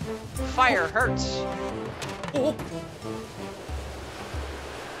 Fire hurts. Oh,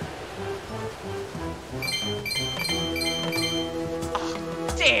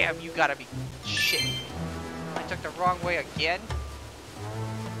 damn, you gotta be shitting me. I took the wrong way again?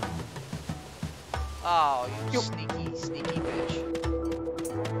 Oh, you sneaky, sneaky bitch.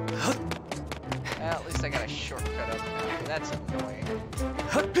 Well, at least I got a shortcut up now. That's annoying.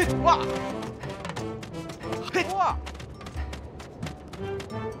 Wah! Wah!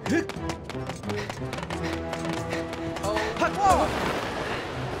 Oh,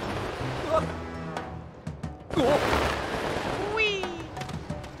 whoa! Whee!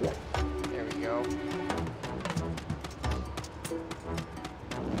 There we go.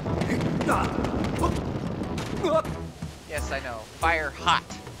 Yes, I know. Fire hot.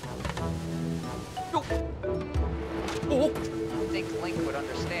 I think Link would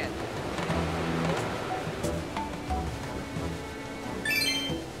understand.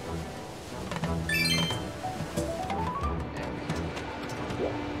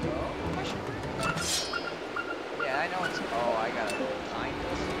 Yeah, I know it's... Oh, I gotta time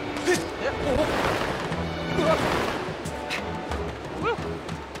this. Yep. Woo!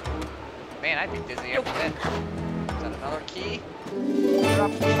 Man, I'd be dizzy after that. Is that another key? key.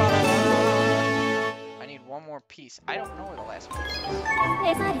 I need one more piece. I don't know where the last piece is.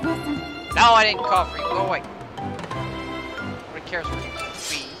 No, I didn't call for you. Go away. Nobody cares where you be. Give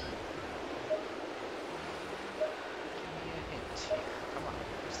me a hint here. Come on.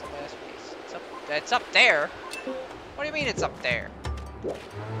 Where's the last piece? It's up there. What do you mean it's up there? What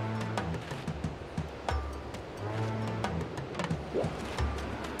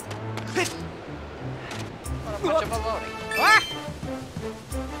a bunch of baloney. Ah!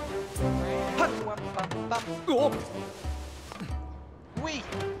 Wee!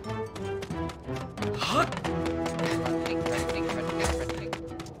 Running.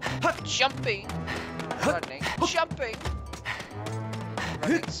 Jumping! Running, jumping!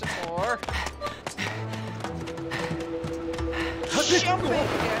 Running some more. Jumping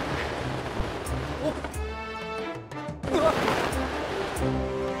again!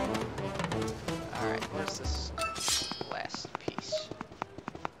 Alright, where's this last piece?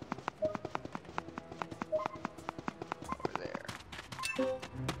 Over there.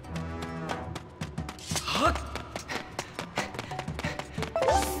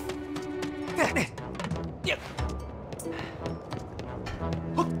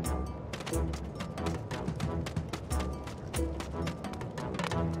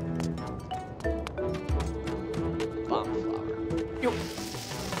 Bomb flower. Yo.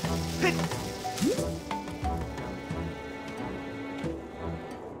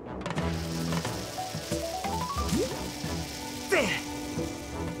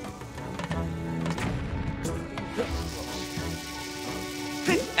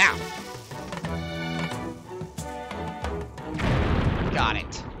 Now. Got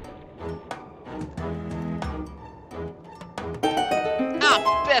it. I'm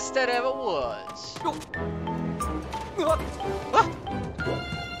best that ever was.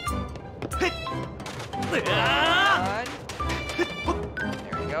 Ah. One.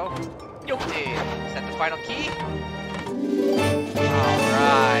 There we go. Is that the final key?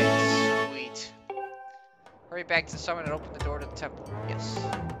 Alright, sweet. Hurry back to the summit and open the door to the temple. Yes.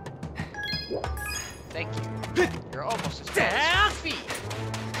 Thank you. You're almost as bad as your feet.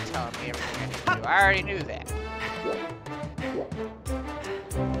 Telling me everything I need to do. I already knew that.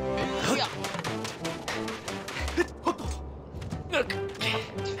 Yeah.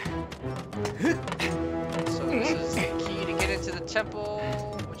 So this is the key to get into the temple,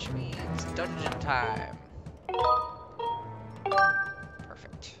 which means dungeon time.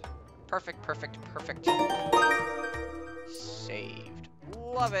 Perfect. Saved.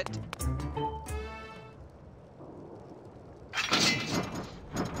 Love it.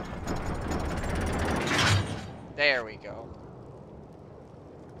 There we go.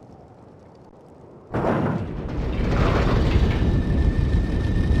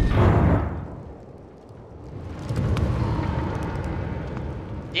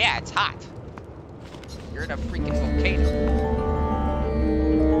 Yeah, it's hot. You're in a freaking volcano.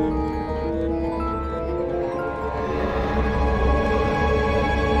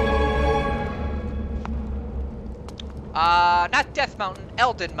 Not Death Mountain,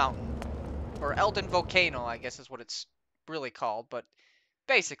 Elden Mountain. Or Elden Volcano, I guess is what it's really called, but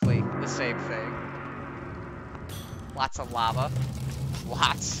basically the same thing. Lots of lava.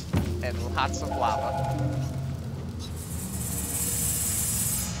 Lots and lots of lava.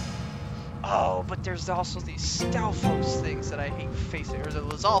 Oh, but there's also these Stalfos things that I hate facing, or the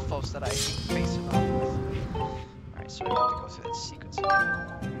Lizalfos that I hate facing off with. Alright, so I have to go through that sequence again.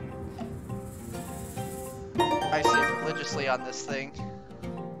 I save religiously on this thing.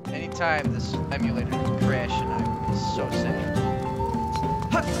 Anytime this emulator would crash and I'm so sad.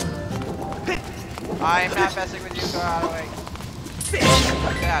 I'm not messing with you, go out of the way.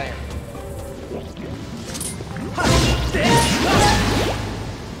 Get out of here.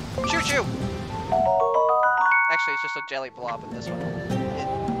 Choo choo! Actually, it's just a jelly blob in this one.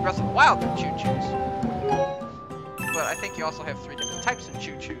 In Breath of the Wild, they're choo choos. But I think you also have 3 different types of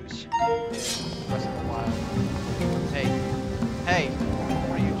choo choos in Breath of the Wild. Hey. Hey!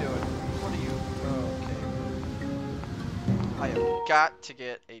 What are you doing? What are you... Oh, okay. I have got to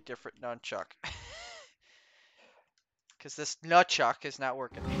get a different nunchuck. Because this nunchuck is not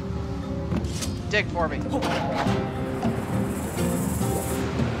working. Dig for me!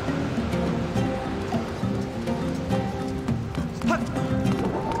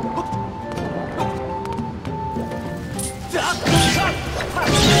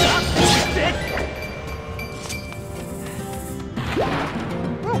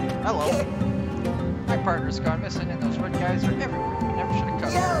 Hello. My partner's gone missing and those red guys are everywhere. We never should have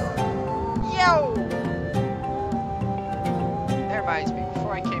come. Yo! That reminds me,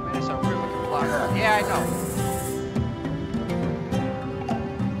 before I came in I saw a weird looking block. Yeah, I know.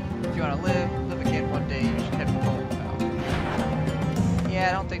 want to live again one day, you should head home now. Yeah,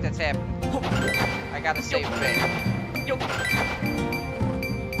 I don't think that's happening. I gotta save Faye.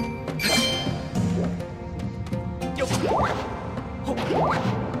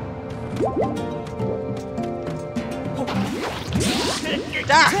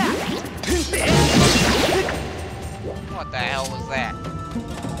 What the hell was that?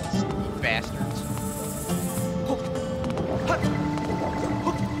 You bastards.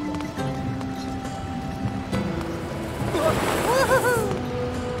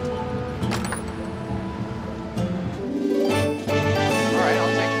 Alright,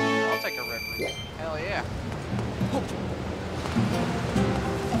 I'll take a red room. Hell yeah.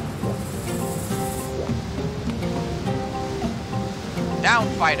 Down,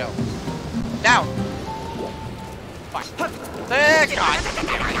 Fido. Down. Fine. There, God damn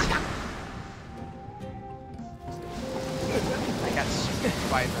it. I got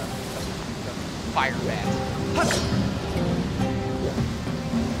spooked by the fire bat.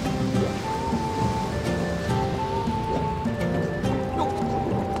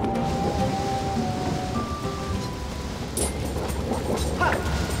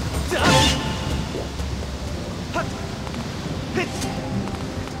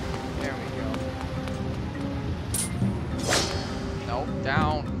 There we go. Nope,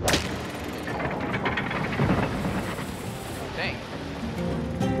 down. Dang.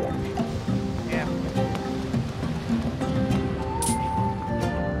 Yeah.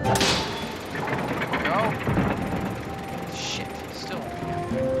 Go. Shit, still only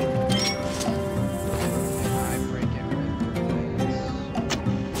halfway. I break everything.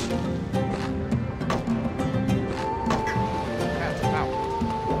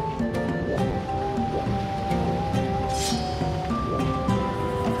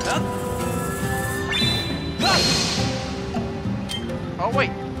 Oh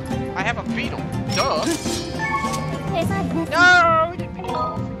wait, I have a beetle. Duh. No, we didn't mean to go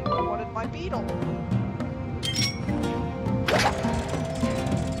for you. I wanted my beetle.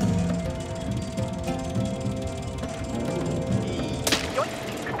 Yoink.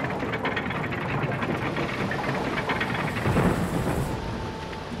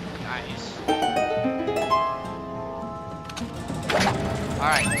 Nice.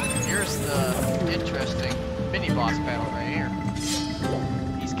 Alright, here's the interesting mini-boss battle right here.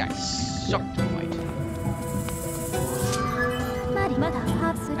 These guys suck to fight.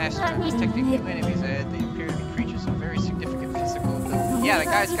 Master, these technically enemies, they appear to be creatures of very significant physical ability. Yeah, the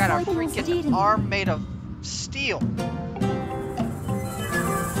guy's got a freaking arm made of steel.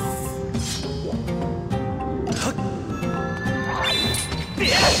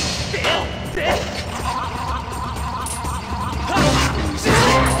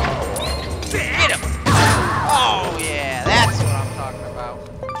 Get him! Oh yeah, that's what I'm talking about.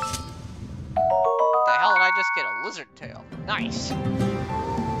 What the hell did I just get? A lizard tail. Nice.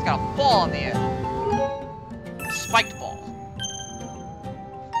 It's got a ball on the end. A spiked ball.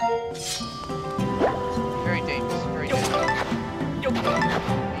 Very dangerous. Very dangerous.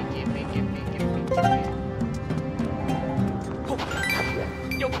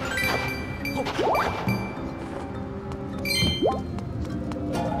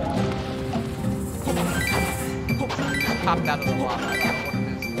 Popped out of the lava. I don't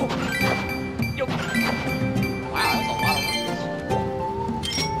know what it is. Wow, that's a lot of rupees.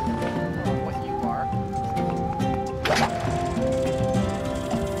 I don't know what you are.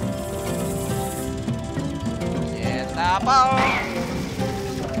 Get the ball!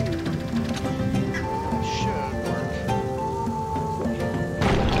 Should work.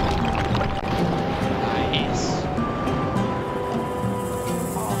 Nice.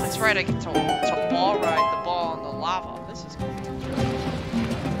 Oh, that's right, I get to ball ride the ball in the lava. This is gonna be interesting.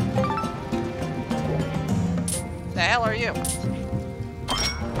 The hell are you?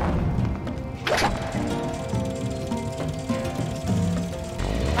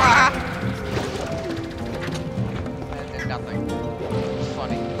 Ah! That did nothing. It's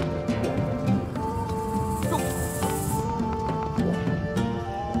funny.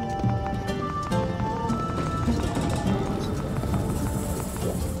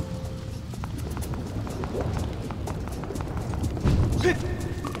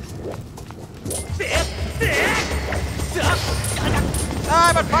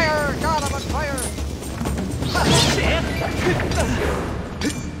 I'm on fire! God, I'm on fire!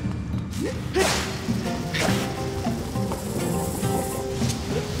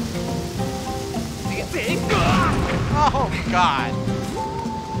 Oh, God!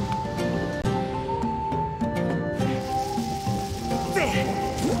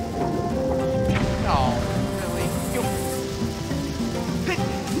 No, really?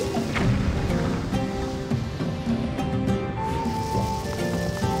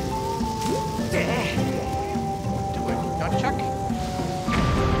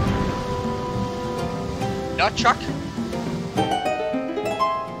 nutchuck?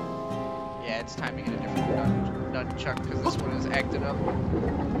 Yeah, it's time to get a different nunchuck because this one is acting up.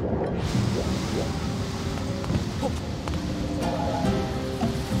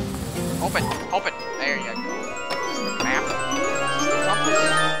 Open! Open! There you go. Is this the map? Is this the compass?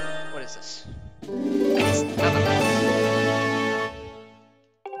 What is this? It's none of this.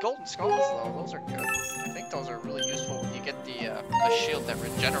 Golden skulls, though, those are good. I think those are really useful when you get the shield that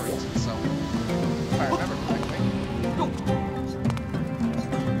regenerates itself. If I remember correctly.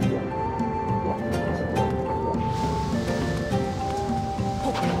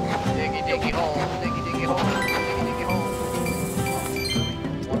 Diggy diggy hole, diggy diggy hole, diggy diggy hole.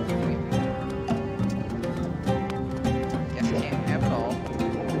 Guess can't have it all.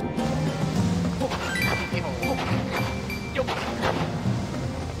 Diggy hole.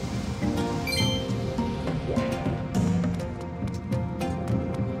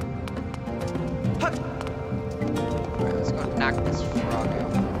 Alright, let's go knock this frog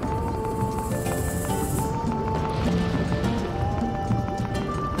out.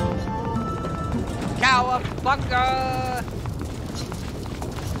 Cowabunga!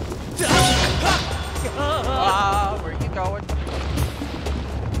 Ah, where you going?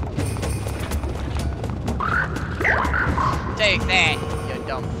 Take that, you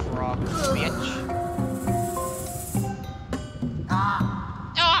dumb frog, bitch.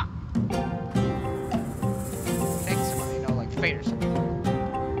 Ah! Take someone, you know, like Fate or something.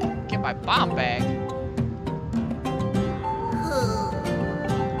 Get my bomb bag.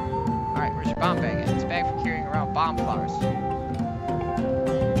 Alright, where's your bomb bag at? It's bag for carrying around bomb flowers.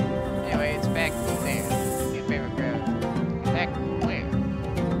 Anyway, it's back there. Your favorite grab. Back where?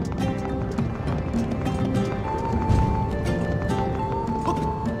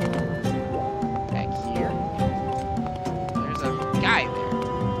 Back here? There's a guy there.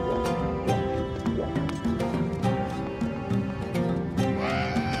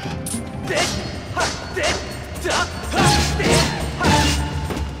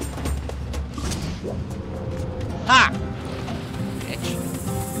 Ha! Bitch.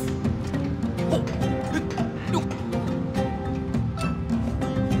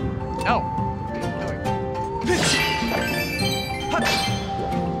 No. What are you doing?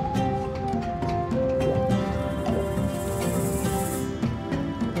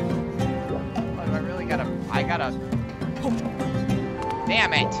 Oh, do I really gotta... I gotta...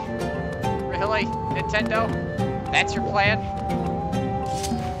 Damn it! Really? Nintendo? That's your plan?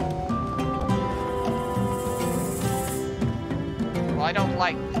 Well, I don't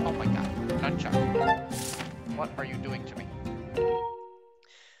like... Oh my god. Nunchuck. What are you doing to me?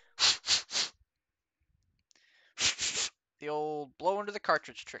 The old blow into the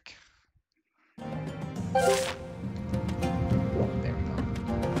cartridge trick. There we go.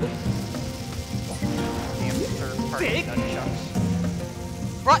 Damn third-party nunchucks.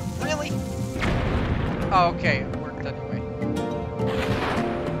 What? Really? Oh, okay. It worked anyway.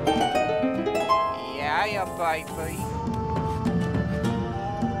 Yeah, baby.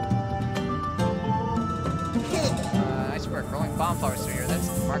 Nice work. Rolling bomb flowers through here. That's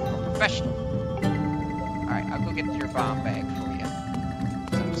the mark of a professional. Alright, I'll go get your bomb bag for you.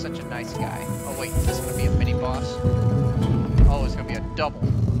 I'm such a nice guy. Oh, wait. Is this going to be a mini boss? Oh, it's going to be a double.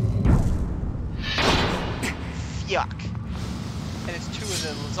 Yuck. And it's two of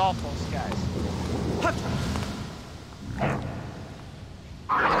the Lizalfos guys. Yeah.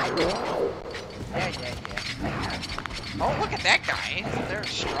 Oh, look at that guy. They're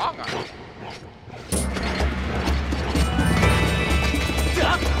strong on him.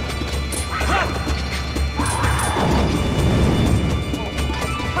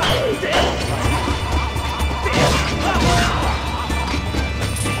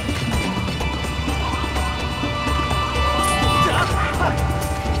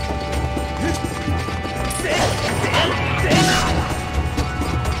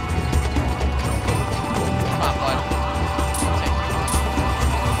 Come on, bud. I'll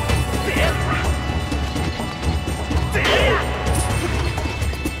take you.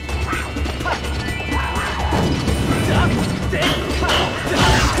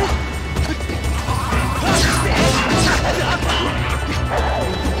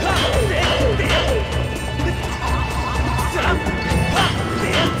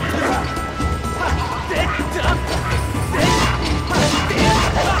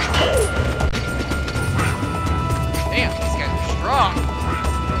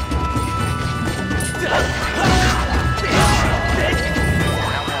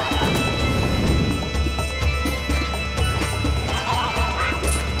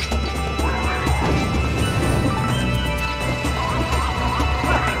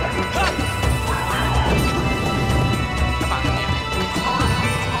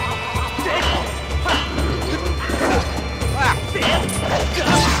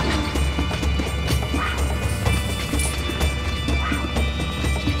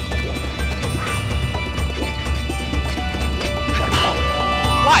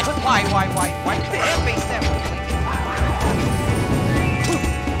 What? Why? Why did they face that way?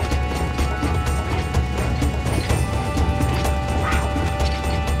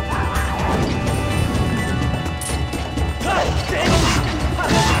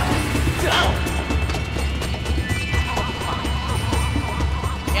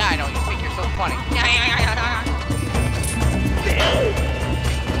 Yeah, I know, you think you're so funny.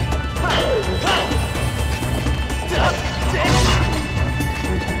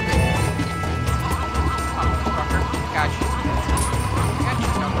 Got you. Got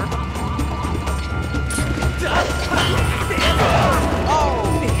your number. Oh!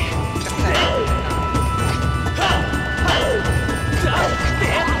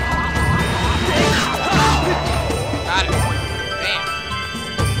 Got it. Bam.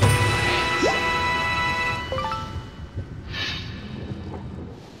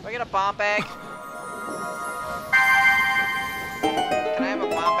 Do I get a bomb bag? Can I have a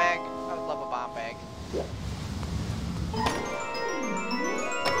bomb bag? I would love a bomb bag.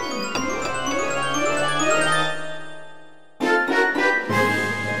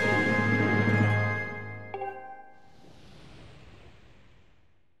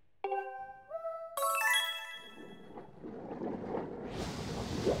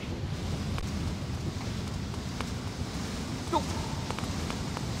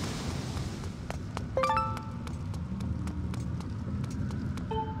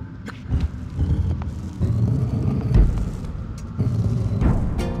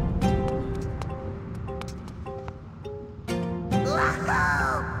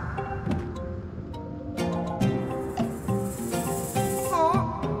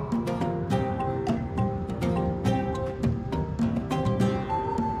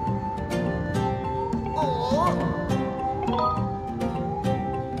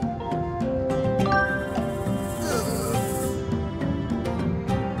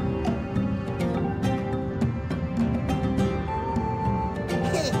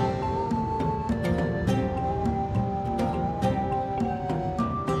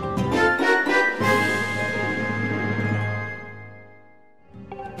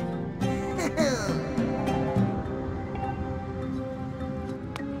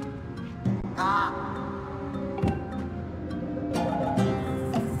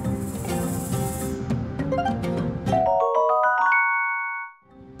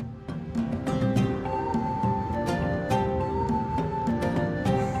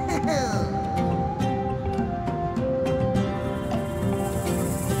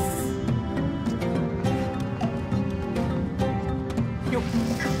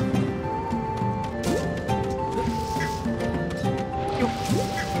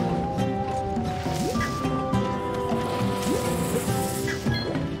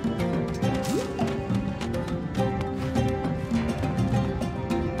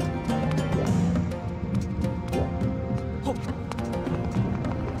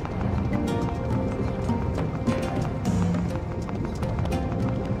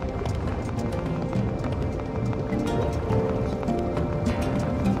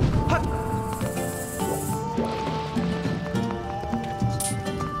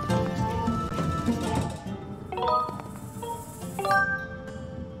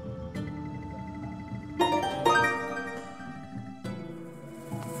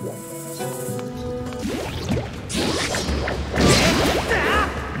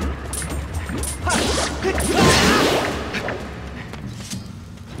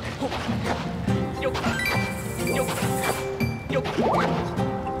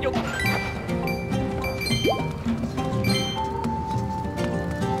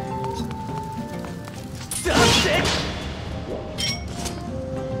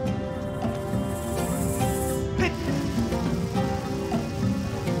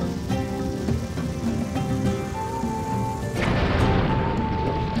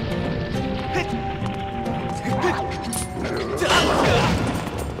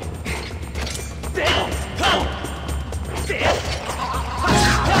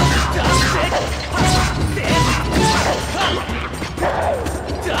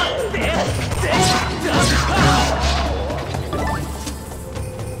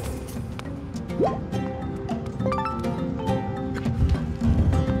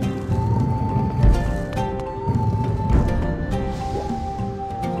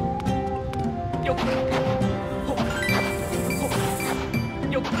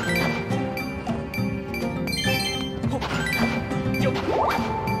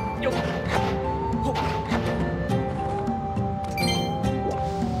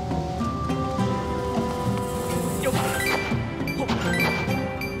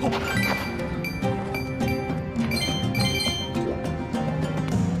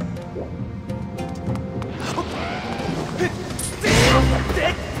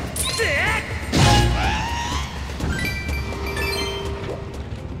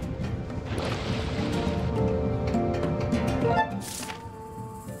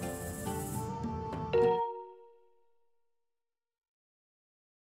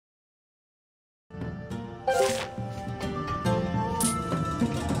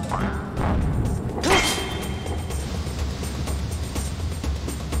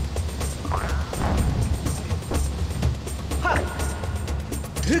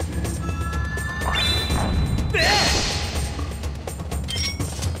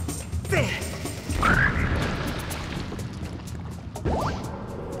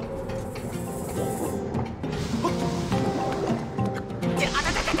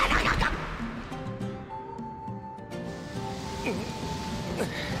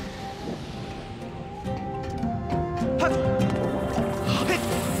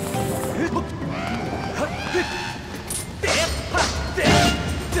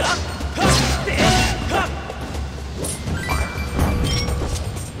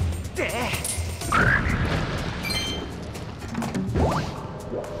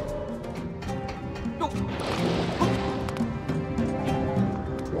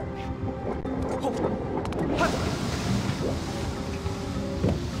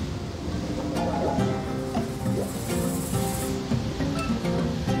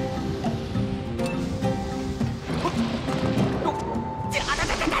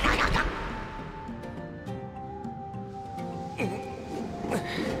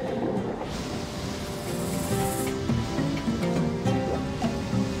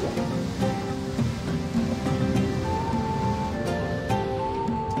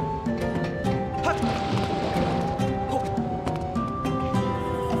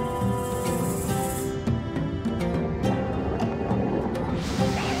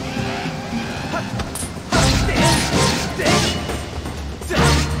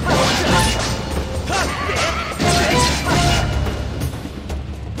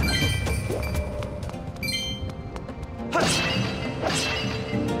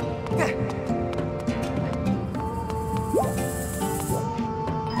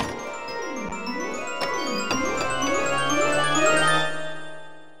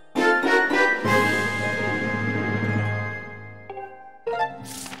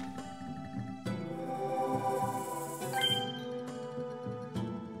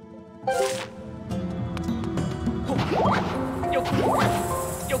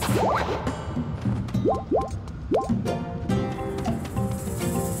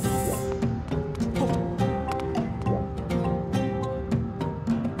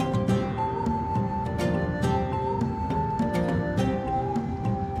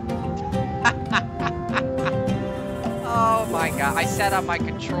 I sat on my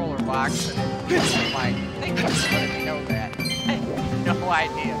controller box and my thing was letting me know that. I had no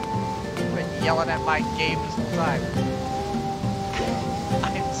idea. I've been yelling at my game this whole time.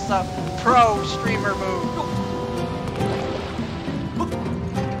 I'm some pro streamer move.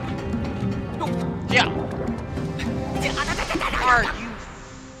 Yeah. Are you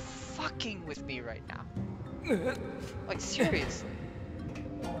fucking with me right now? Like, seriously.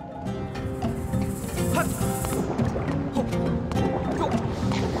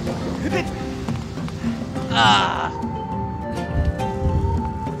 Ah.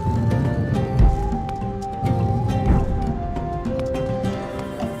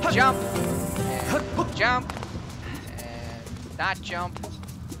 Jump. And jump. And not jump.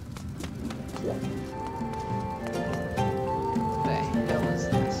 What the hell is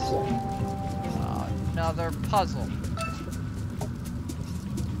this? Another puzzle.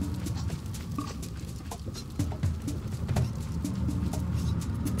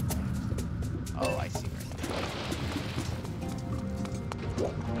 Oh, I see right now.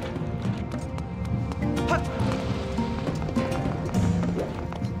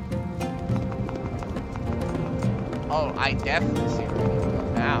 Oh, I definitely see where you go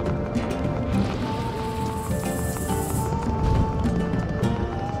now.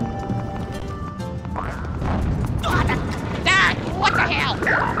 Ah! What the hell?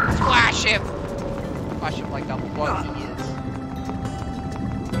 Squash him! Squash him like the bug he is.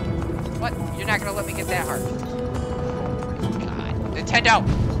 What? You're not gonna let me get that hard. God. Nintendo!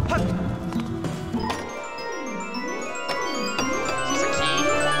 Is this a key?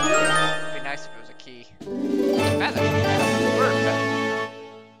 It'd be nice if it was a key. Feather. Bird feather.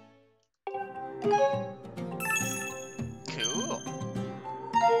 Cool.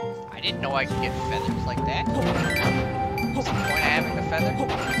 I didn't know I could get feathers like that. What's the point of having the feather?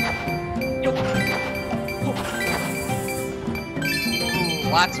 Ooh,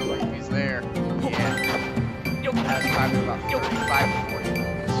 lots of rupees there. Yeah. That was probably about 35 or 40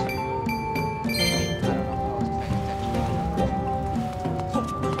 rupees. I don't know if I was paying attention.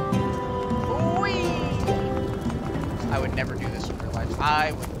 I would never do this in real life.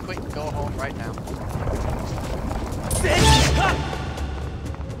 I would quit and go home right now.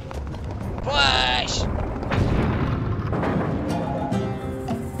 Push!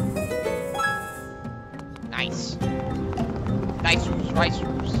 Nice. Nice roofs, rice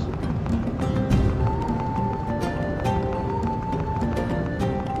roofs.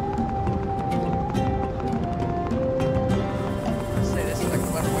 I'd say this is a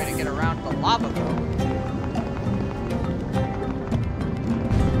clever way to get around the lava though.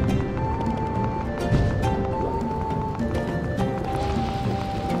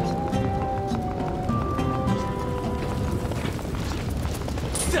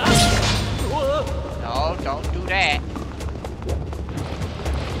 No, don't do that.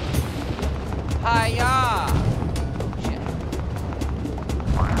 Hiya! Shit.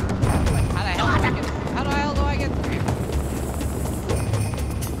 Like, how the hell do I get? How the hell do I get through here?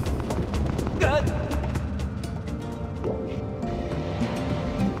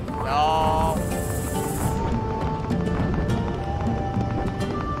 No.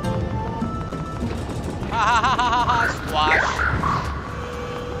 Ha ha ha ha ha! Squash.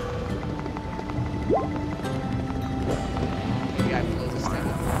 Maybe I blow this thing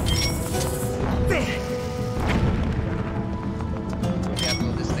up. Maybe I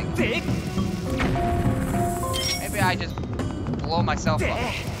blow this thing up. Maybe I just blow myself up.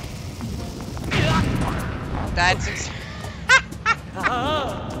 That's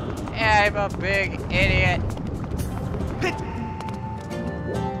I'm a big idiot.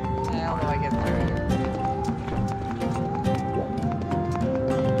 How do I get through here?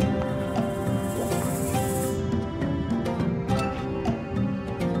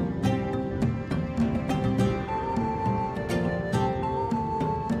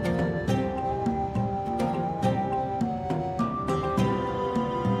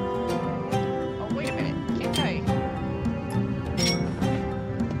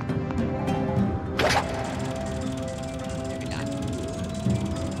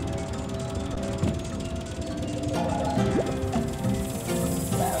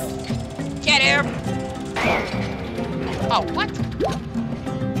 Oh, what?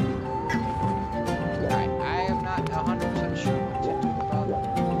 Alright, I am not 100% sure what to do about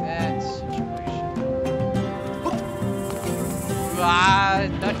that situation. Ah,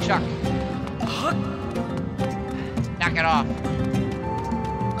 nunchuck. Knock it off.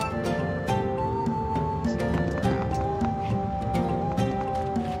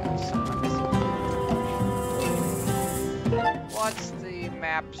 What's the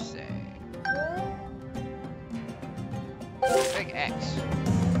map say? Big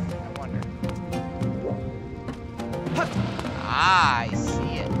Ah, I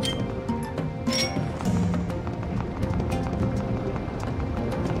see it.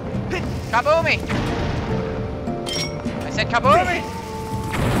 Kaboomy! I said kaboomy!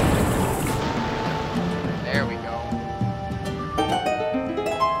 There we go.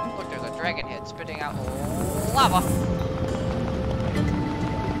 Look, there's a dragon head spitting out lava.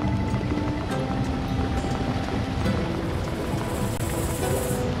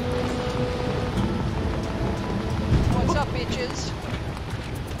 What's up, bitches?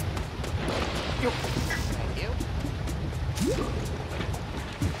 Thank you. Thank you.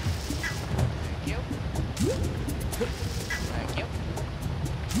 Thank you. Thank you.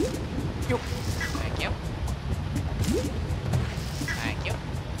 Thank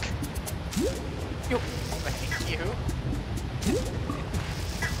you. Thank you.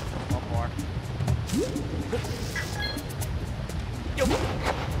 One more.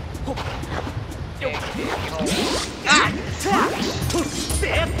 Ah!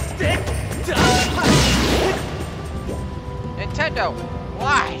 Nintendo,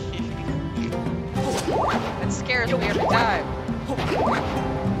 why? That scares me every time. There we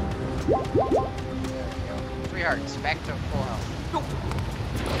go. 3 hearts, back to full health.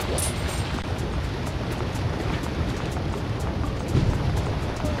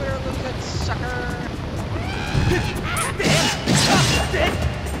 Over, look at sucker.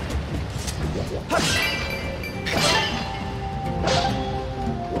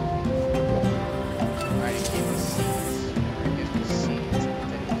 Alright, give me seeds. Give me seeds.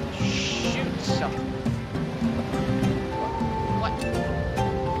 Then shoot something. What?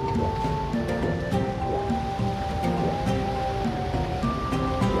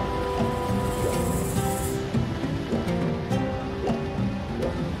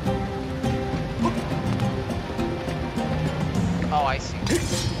 Oh, I see.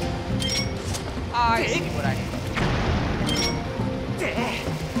 I see what I need.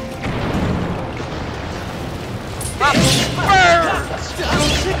 Ah, birds!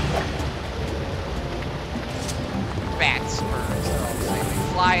 Bat spurs. They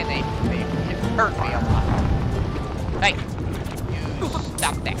fly and they hurt me a lot. Hey! You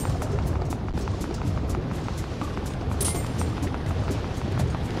stop that.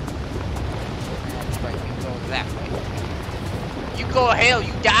 That's right, you go that way. You go to hell,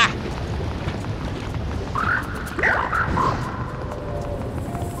 you die!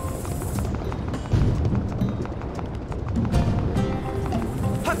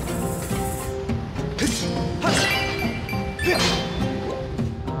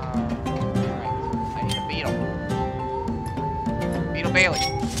 Bailey.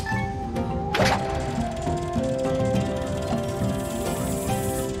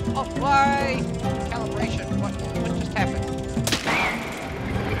 Oh, why? Calibration. What just happened?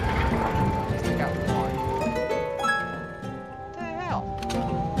 I got one. What the hell?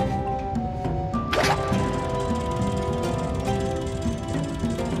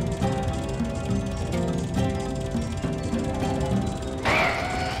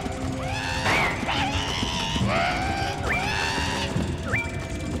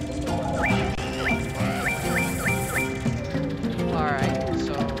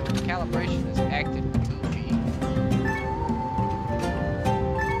 Calibration is acting goofy.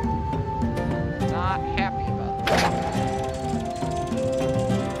 Not happy about that.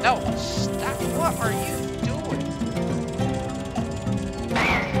 No, stop. What are you doing?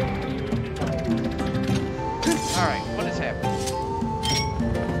 Alright, what is happening?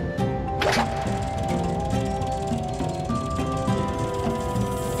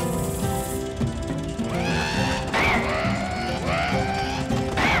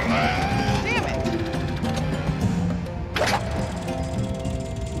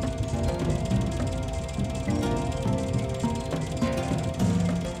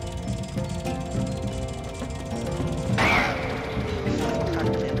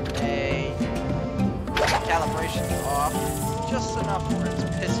 Calibration's off, just enough where it's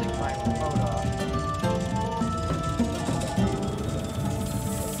pissing my remote off.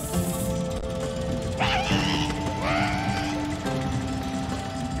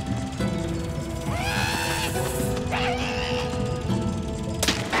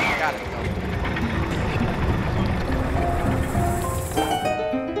 Got it though.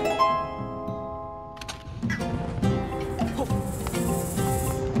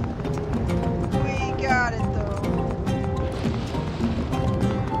 We got it though.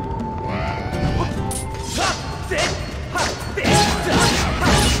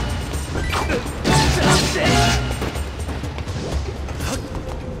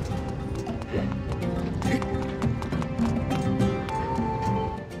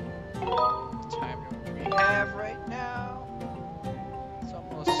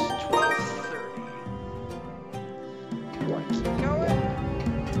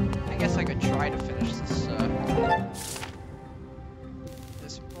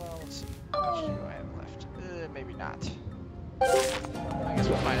 this. Well, let's see. How much do I have left? Maybe not. I guess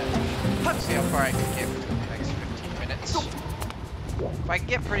we'll find out. Let's see how far I can get within the next 15 minutes. If I can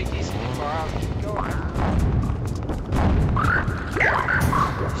get pretty decently far, I'll keep going.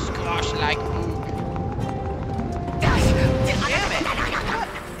 Squash like boog. Damn it!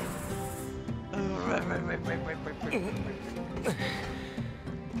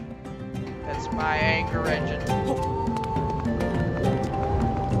 That's my anger engine.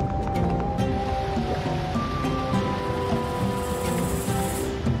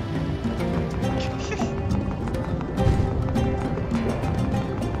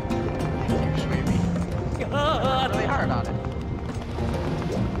 Really hard on it.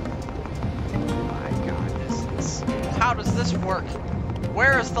 My God, this. How does this work?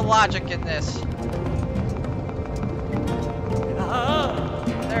 Where is the logic in this?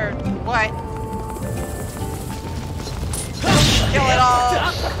 There. What? Kill it all!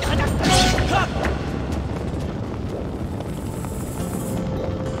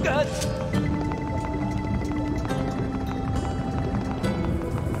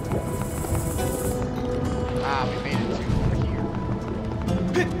 Ah, we made it to over here.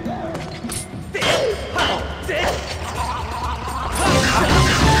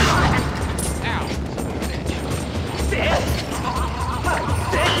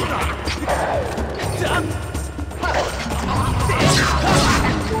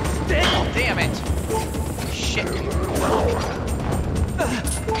 Ow, damn it! Shit.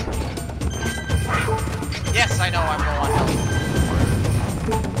 Yes, I know I'm low on health.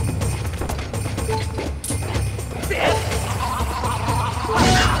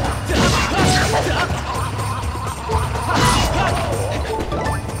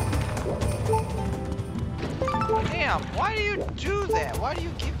 Damn, why do you do that? Why do you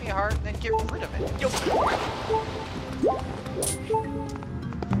give me a heart and then get rid of it?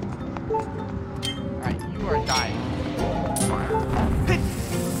 Alright, you are dying.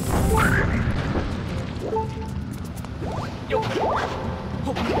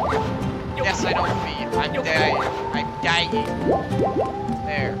 Yes, I know V. I'm dying. I'm dying.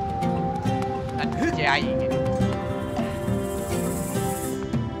 There. I'm dying.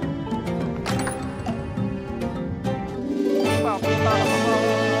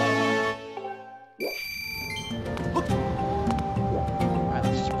 Alright,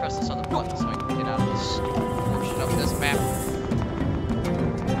 let's just press this other button so I can get out of this stupid portion of this map.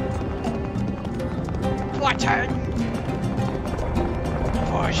 Button!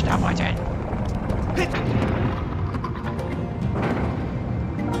 Push the button!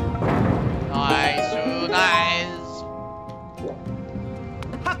 Nice, oh, nice!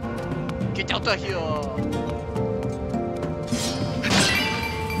 Get out of here!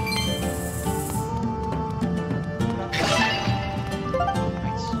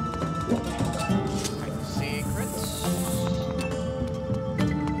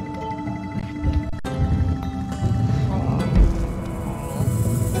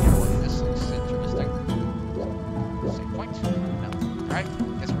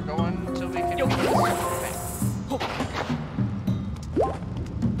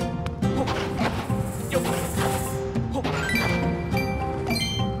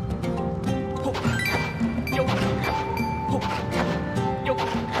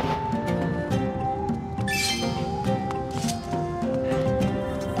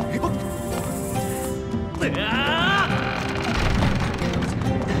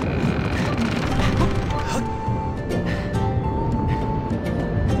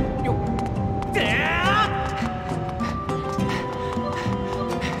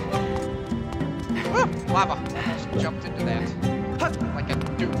 Lava. Just jumped into that. Like a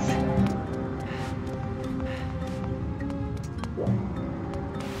doof.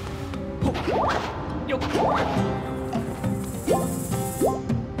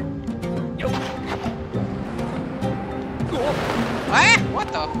 What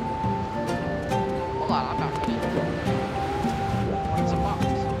the? Hold on, I'm not ready. What's a box?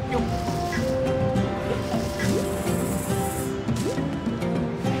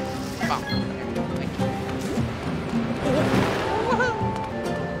 Wow. Thank you.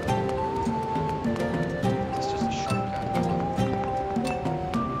 It's just a shortcut.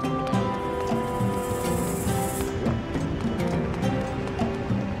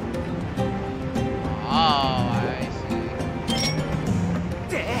 Oh, I see.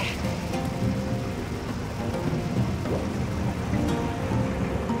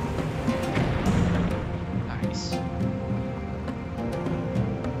 Nice.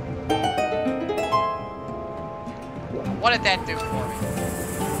 What did that do for me?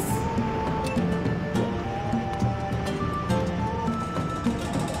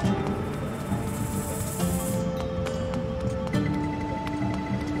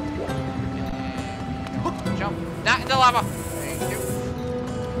 lava. Thank you.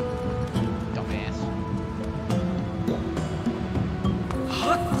 Dumbass.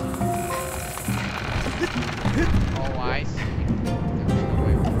 Oh, I see. There's no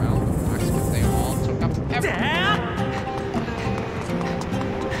way around the blocks because they all took up everything.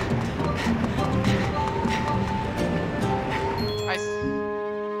 I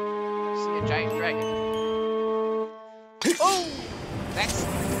see a giant dragon. Oh! That's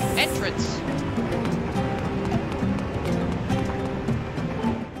entrance.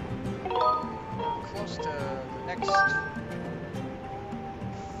 We're close to the next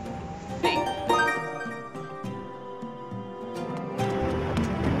thing.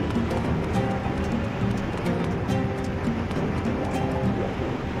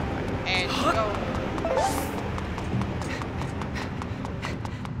 And go.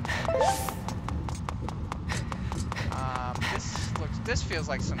 This feels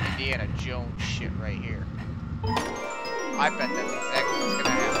like some Indiana Jones shit right here. I bet that's exactly what's gonna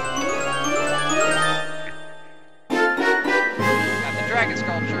happen. Now the dragon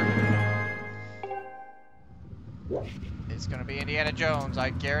sculpture is gonna be Indiana Jones,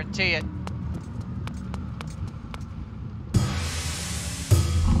 I guarantee it.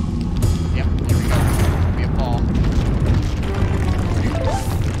 Yep, here we go. It's gonna be a ball.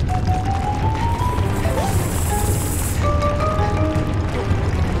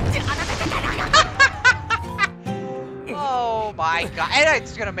 Oh my god, and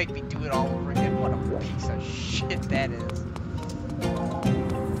it's gonna make me do it all over again. What a piece of shit that is.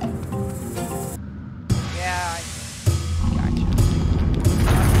 Yeah, I gotcha.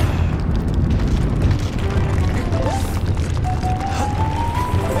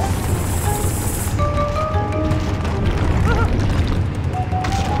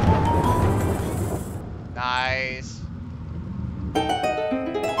 Nice.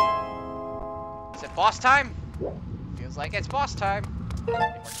 Is it boss time? Feels like it's boss time. Any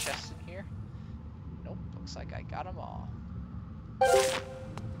more chests in here? Nope, looks like I got them all.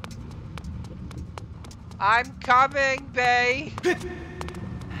 I'm coming, Bay!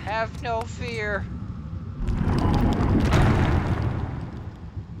 Have no fear.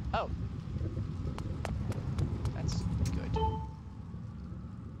 Oh. That's good.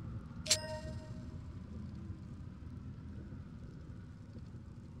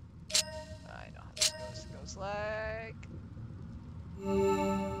 I know how this goes. It goes like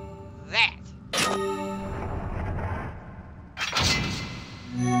that.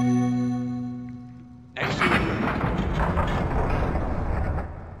 Nice.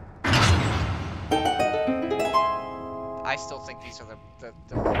 I still think these are the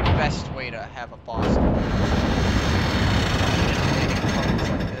best way to have a boss.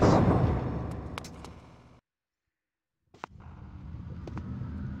 Like this.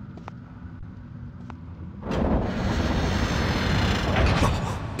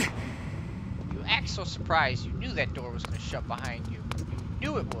 So surprised. You knew that door was going to shut behind you. You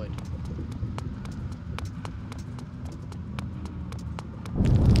knew it would.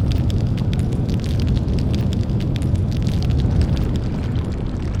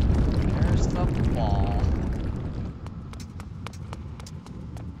 There's the ball.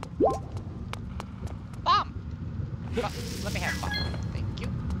 Bomb! Let me have a bomb. Thank you.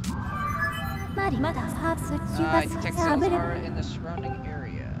 Detect cells are in the surrounding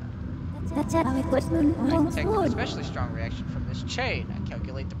area. Detect an especially strong reaction from this chain. I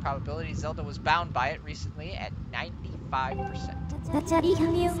calculate the probability Zelda was bound by it recently at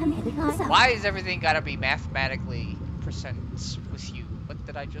 95%. Why is everything gotta be mathematically percents with you? What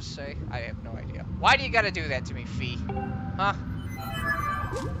did I just say? I have no idea. Why do you gotta do that to me, Fee? Huh?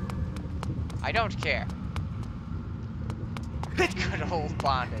 I don't care. Good old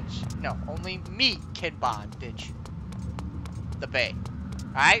bondage. No, only me can bondage the Bay.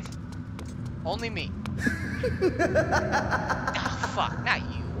 Alright? Only me. Oh, fuck, not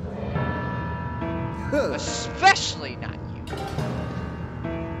you. Especially not you.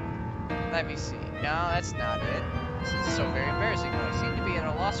 Let me see. No, that's not it. This is so very embarrassing, but I seem to be at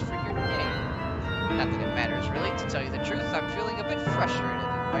a loss for your name. Not that it matters, really. To tell you the truth, I'm feeling a bit frustrated.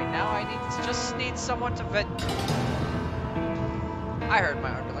 And right now, I just need someone to vent. I heard my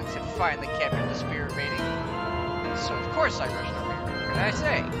underlings had finally captured the spirit rating. So, of course, I rushed over here. What can I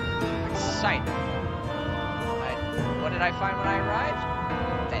say? Excited. What did I find when I arrived?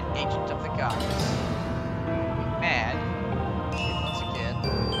 That agent of the gods. Be mad. And once again,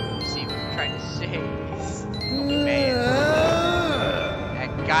 see what I'm trying to say. He'll be mad.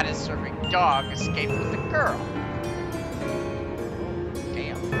 That goddess-serving dog escaped with the girl.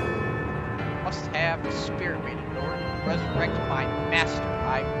 Damn. Must have the spirit rating in order to resurrect my master.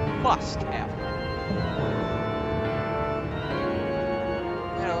 I must have one.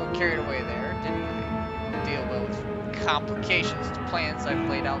 carried away there, didn't I? Deal well with complications to plans I've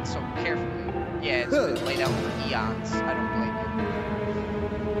laid out so carefully. Yeah, it's been laid out for eons. I don't blame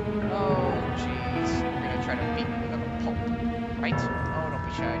you. Oh, jeez. You're gonna try to beat me with a pulp, right? Oh, don't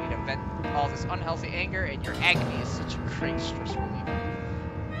be shy. I need to vent all this unhealthy anger, and your agony is such a great stress reliever.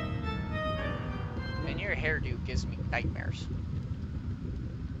 And your hairdo gives me nightmares.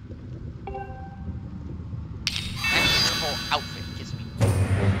 Actually, your whole outfit gives me...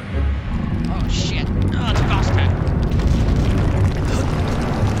 Oh, shit. Oh, it's boss time.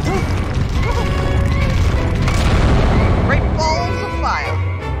 Great balls of fire.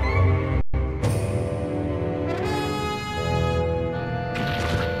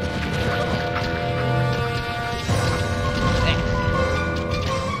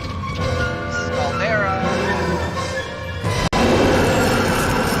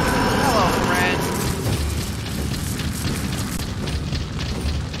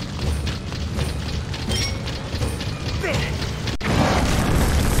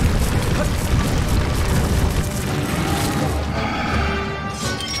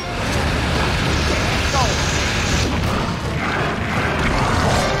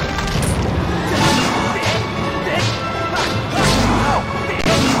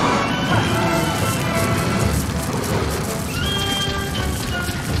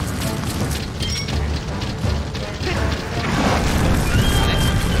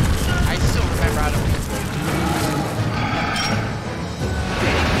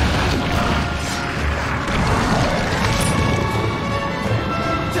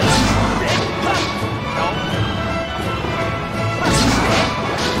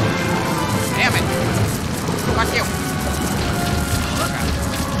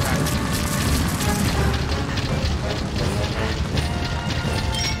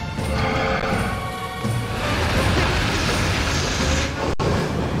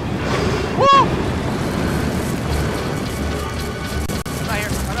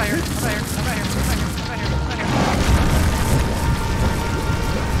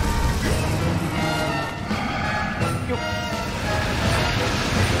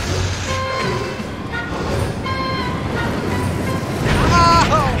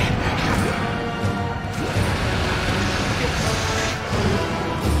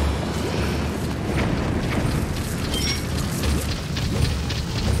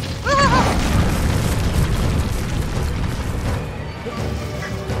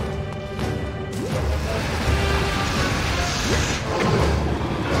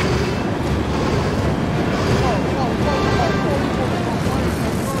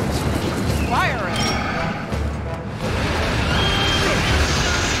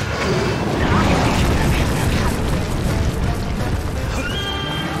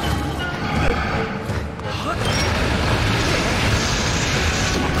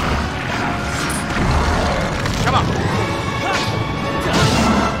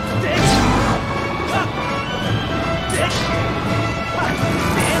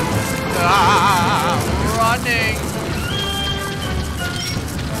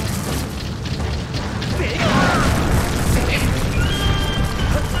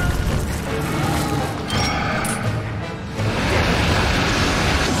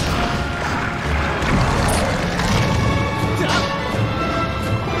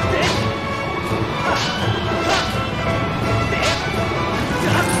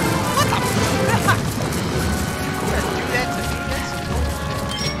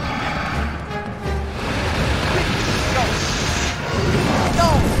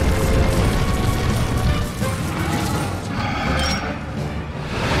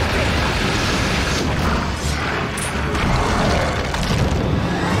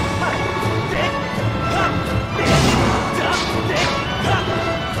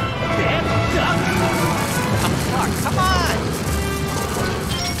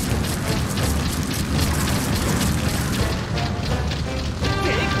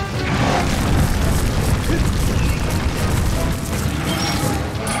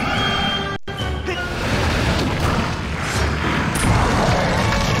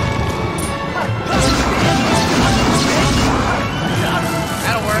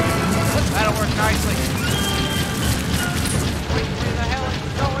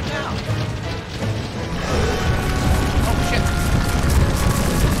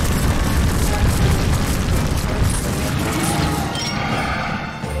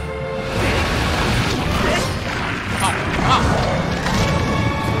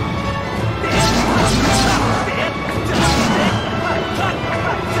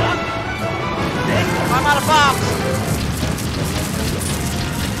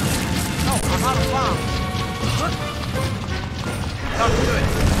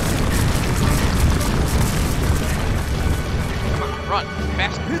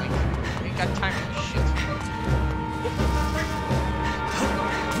 faster, Link. We ain't got time for this shit.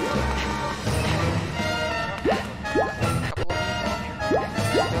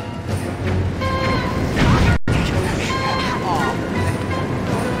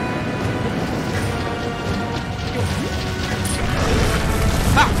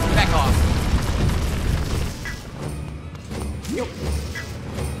 Back off.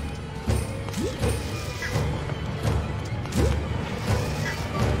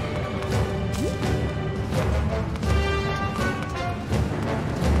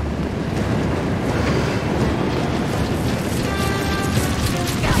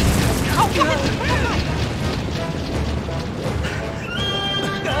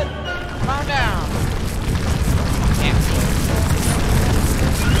 Calm down. Yeah.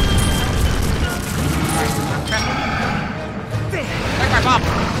 Like my mom.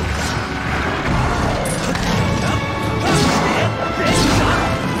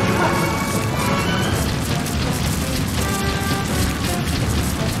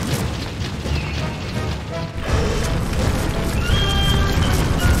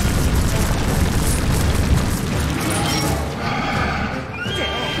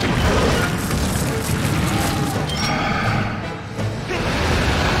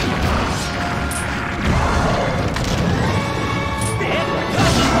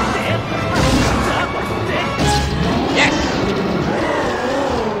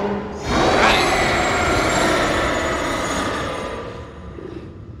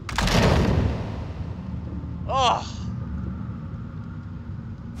 Oh.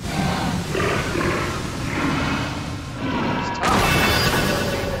 It's tough.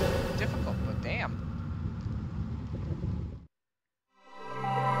 Difficult, but damn.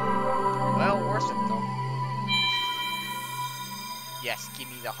 Well, worth it though. Yes, give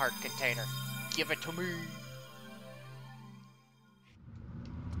me the heart container. Give it to me.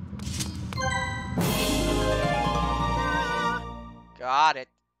 Got it.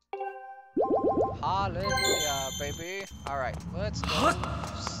 Hallelujah, baby. Alright, let's go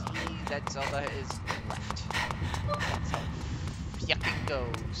see that Zelda is left. That's how yucking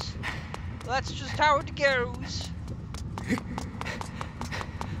goes. That's just how it goes.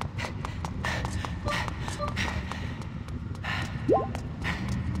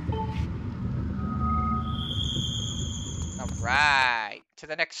 Alright, to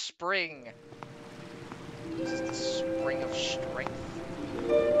the next spring. This is the spring of strength.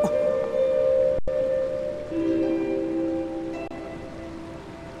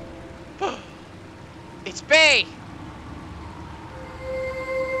 It's Bay!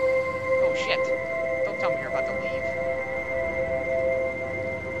 Oh shit. Don't tell me you're about to leave.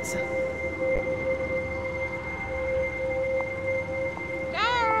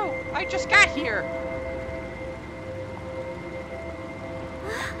 No! I just got here!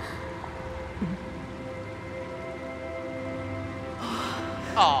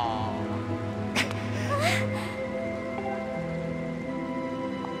 Aww.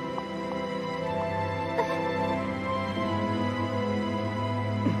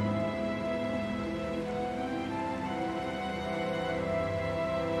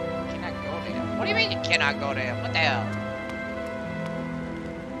 What do you mean you cannot go to him? What the hell?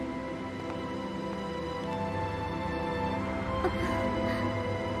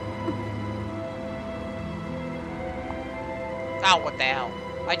 Oh, what the hell?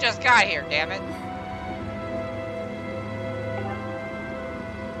 I just got here, damn it.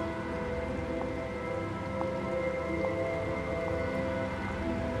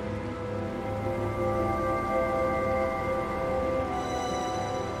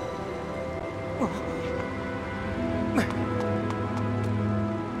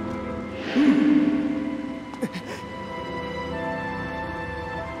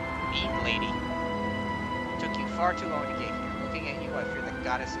 Far too long to get here. Looking at you, I fear the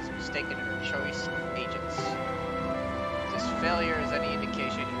goddess is mistaken in her choice of agents. If this failure is any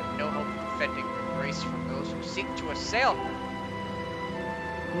indication, you have no hope of defending your grace from those who seek to assail her.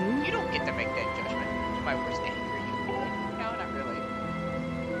 You don't get to make that judgment. To my worst anger, you would. No, not really.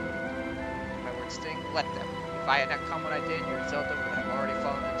 My worst sting, let them. If I had not come when I did, your Zelda would have already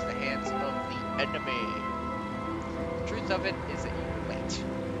fallen into the hands of the enemy. The truth of it is that you were late.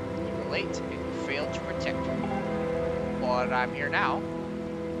 You were late, and you failed to protect her. But I'm here now.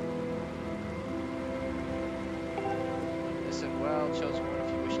 Listen well, chosen one, if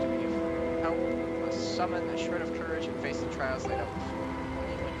you wish to be of help, you must summon a shred of courage and face the trials laid out before you.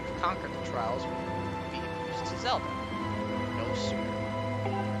 Only when you've conquered the trials will you be used to Zelda. No sooner.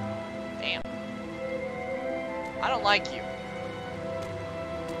 Damn. I don't like you.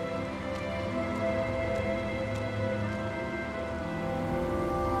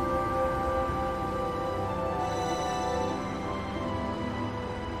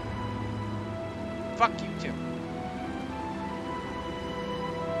 Fuck you too.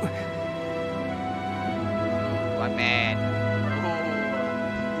 Ooh, I'm mad.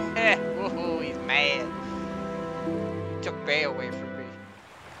 Ooh, he's mad. He took Bay away from me.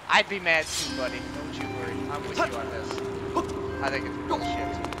 I'd be mad too, buddy. Don't you worry. I'm with you on this. I think it's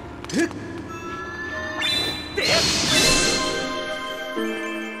bullshit.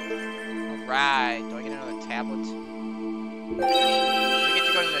 Alright, do I get another tablet? We get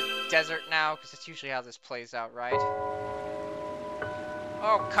to go to the desert now, because that's usually how this plays out, right?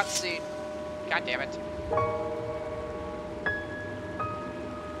 Oh, cutscene. God damn it.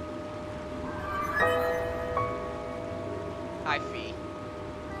 Hi, Fee.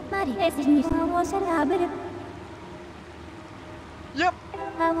 Yep.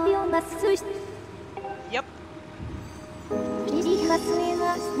 Yep.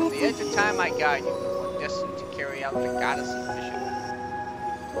 The edge of time I guide you, one destined to carry out the goddess's mission.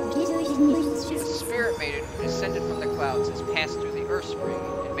 The spirit maiden who descended from the clouds has passed through the earth spring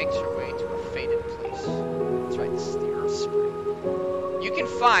and makes her way to a fated place. That's right, this is the earth spring. You can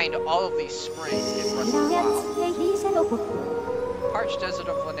find all of these springs in Breath of the Wild. Parched desert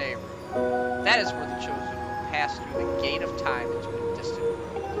of Lanayru. That is where the chosen will pass through the gate of time into a distant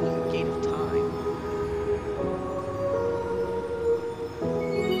world. The gate of time.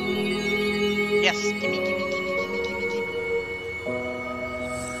 Yes, gimme.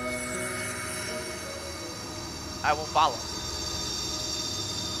 I will follow.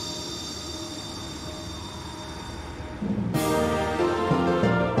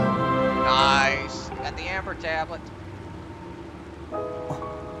 Nice. Got the amber tablet.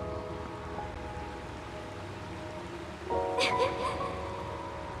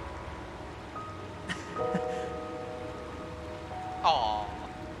 Aww.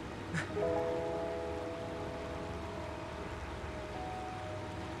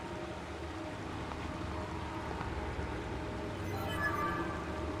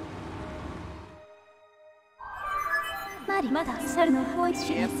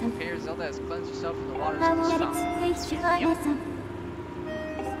 Yep, here Zelda has cleansed herself from the waters of the fountain. But Nate, if you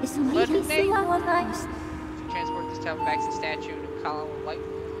transport this tablet back to the statue, the column will light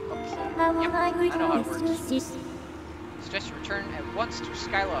up. Yep, I know how it works. Suggest you return at once to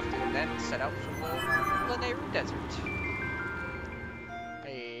Skyloft and then set out for the Lanayru Desert.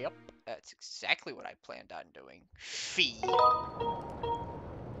 Yep, that's exactly what I planned on doing. Fee.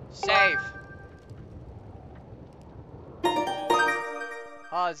 Save.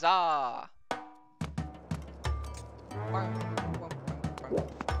 Huzzah!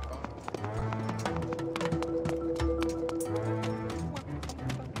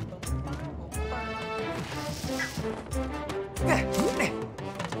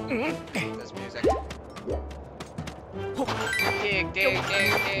 This music. Dig.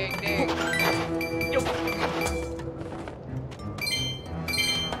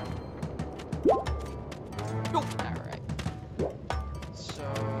 Alright. So,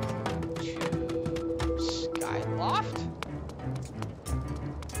 to Skyloft?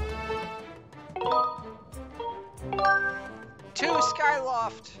 To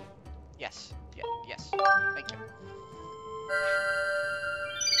Skyloft! Yes. Yes. Thank you.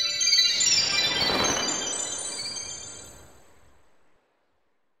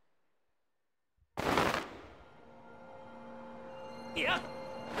 Yeah.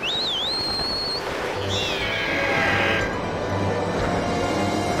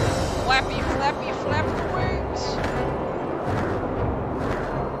 Flap the wings!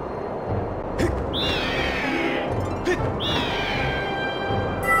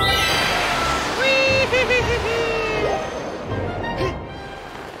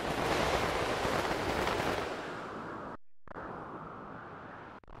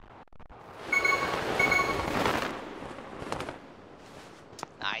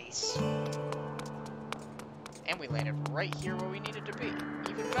 Nice. And we landed right here where we needed to be.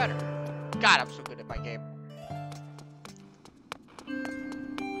 Even better. God, I'm so good at my game.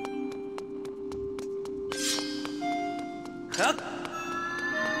 Huh?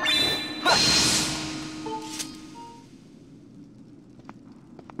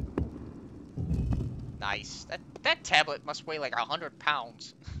 Nice. That tablet must weigh like 100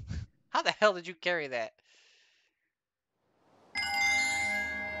 pounds. How the hell did you carry that?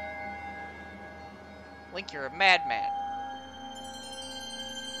 Link, you're a madman.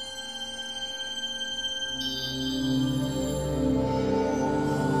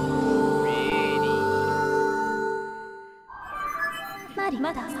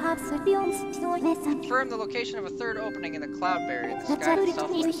 Confirm the location of a third opening in the cloud barrier in the sky to the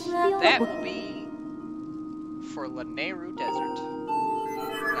southwest. That will be for Lanayru Desert.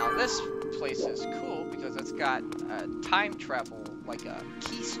 Now this place is cool because it's got time travel, like a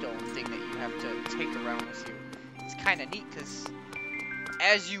keystone thing that you have to take around with you. It's kind of neat because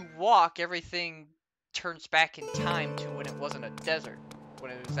as you walk, everything turns back in time to when it wasn't a desert,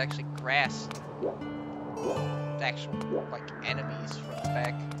 when it was actually grass, actual like enemies from the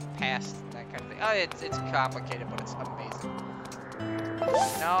back past, that kind of thing. Oh, it's complicated, but it's amazing.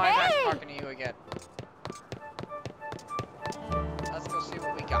 No, I'm not talking to you again. Let's go see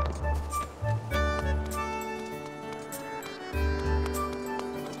what we got.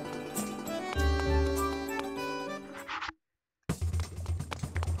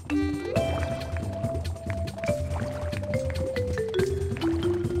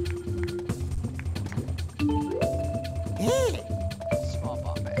 Small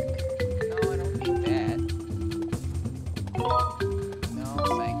bomb bag. No, I don't need that. No,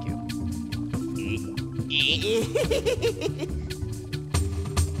 thank you.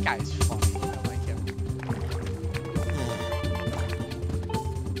 Guy's funny. I like him.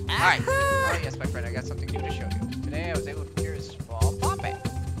 Alright. Oh, yes, my friend, I got something new to show you. Today I was able to procure a small bomb bag.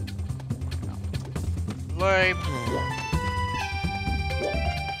 Lame.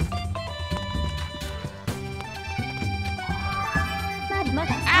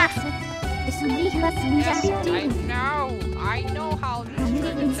 Yes, I know how these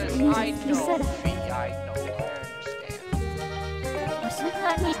triggers I know, Fee, I know, I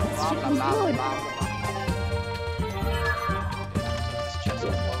understand. Blah, blah, blah, blah, blah. So this chest is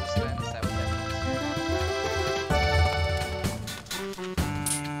closed then, is that what that means?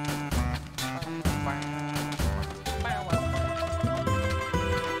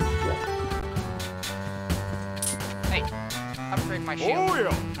 Hey, upgrade my shield. Oh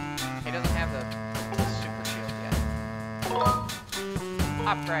yeah. He doesn't have the super shield yet.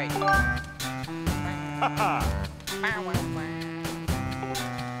 Upgrade. Haha.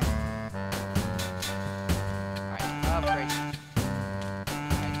 Alright, upgrade.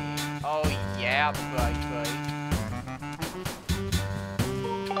 I need... Oh yeah, buddy.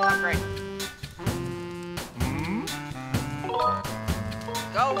 Upgrade. Hmm?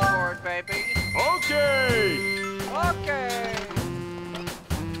 Go for it, baby. Okay. Okay.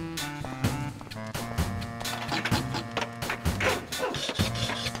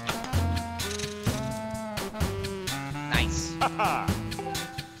 Nice. Haha.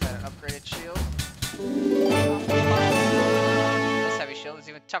 Is that an upgraded shield? This heavy shield is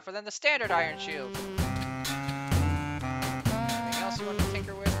even tougher than the standard iron shield. Anything else you want to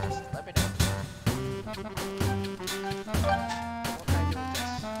tinker with? Just let me know. What can I do with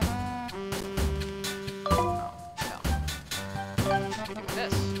this? Oh, no. What can I do with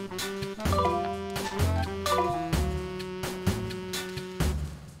this?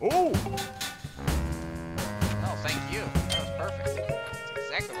 Oh. Oh, thank you. That was perfect. That's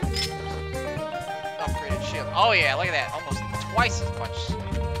exactly what I needed. Upgraded shield. Oh yeah, look at that. Almost twice as much.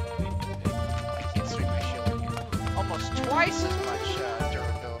 I can't swing my shield in here. Almost twice as much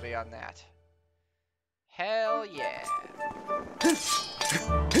durability on that. Hell yeah.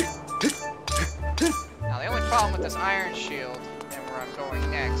 Now the only problem with this iron shield and where I'm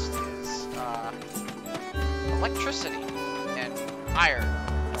going next is electricity and iron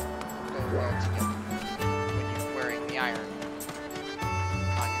go well together when you're wearing the iron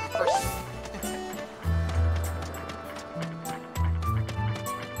on your person.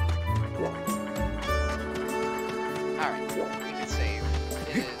 Alright, we can save.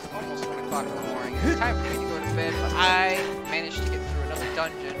 It is almost 1 o'clock in the morning. It's time for me to go to bed, but I managed to get through another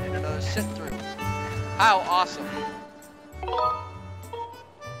dungeon and another sit-through. How awesome.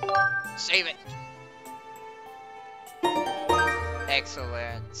 Save it.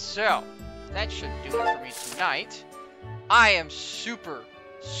 Excellent. So, that should do it for me tonight. I am super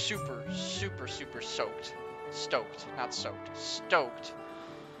soaked. Stoked, not soaked. Stoked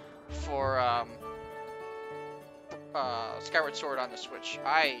for Skyward Sword on the Switch.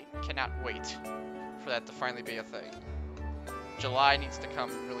 I cannot wait for that to finally be a thing. July needs to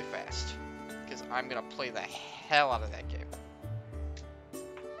come really fast because I'm gonna play the hell out of that game.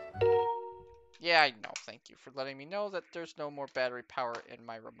 Yeah, I know. Thank you for letting me know that there's no more battery power in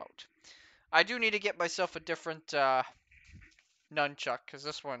my remote. I do need to get myself a different nunchuck because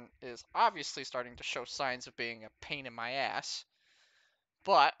this one is obviously starting to show signs of being a pain in my ass.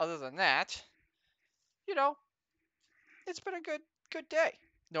 But other than that, you know, it's been a good day.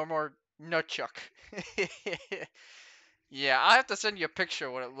 No more nunchuck. Yeah, I'll have to send you a picture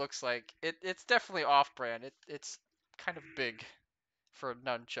of what it looks like. It's definitely off-brand. It's kind of big for a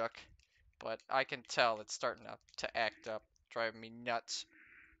nunchuck, but I can tell it's starting to act up, driving me nuts.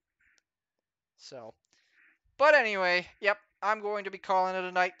 So, but anyway, yep, I'm going to be calling it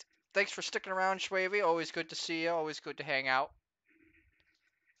a night. thanks for sticking around, Schwavy. Always good to see you. Always good to hang out.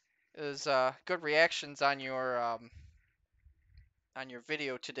 It was good reactions on your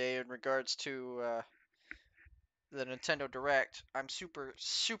video today in regards to the Nintendo Direct. I'm super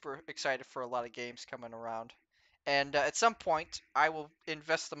excited for a lot of games coming around. And at some point, I will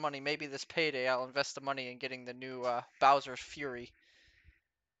invest the money. Maybe this payday, I'll invest the money in getting the new Bowser's Fury.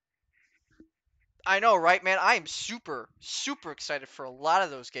 I know, right, man? I am super excited for a lot of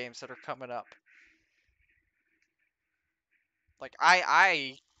those games that are coming up. Like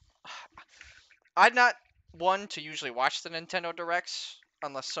I'm not one to usually watch the Nintendo Directs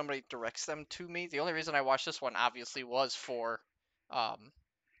unless somebody directs them to me. The only reason I watched this one obviously was for um,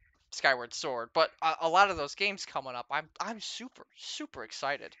 Skyward Sword, but a lot of those games coming up, I'm super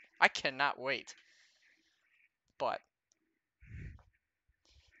excited. I cannot wait. But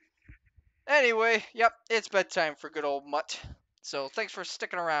anyway, yep, it's bedtime for good old Mutt. So thanks for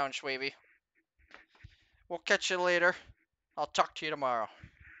sticking around, Schwavy. We'll catch you later. I'll talk to you tomorrow.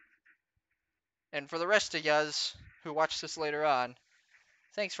 And for the rest of yuz who watch this later on,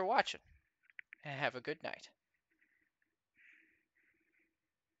 thanks for watching, and have a good night.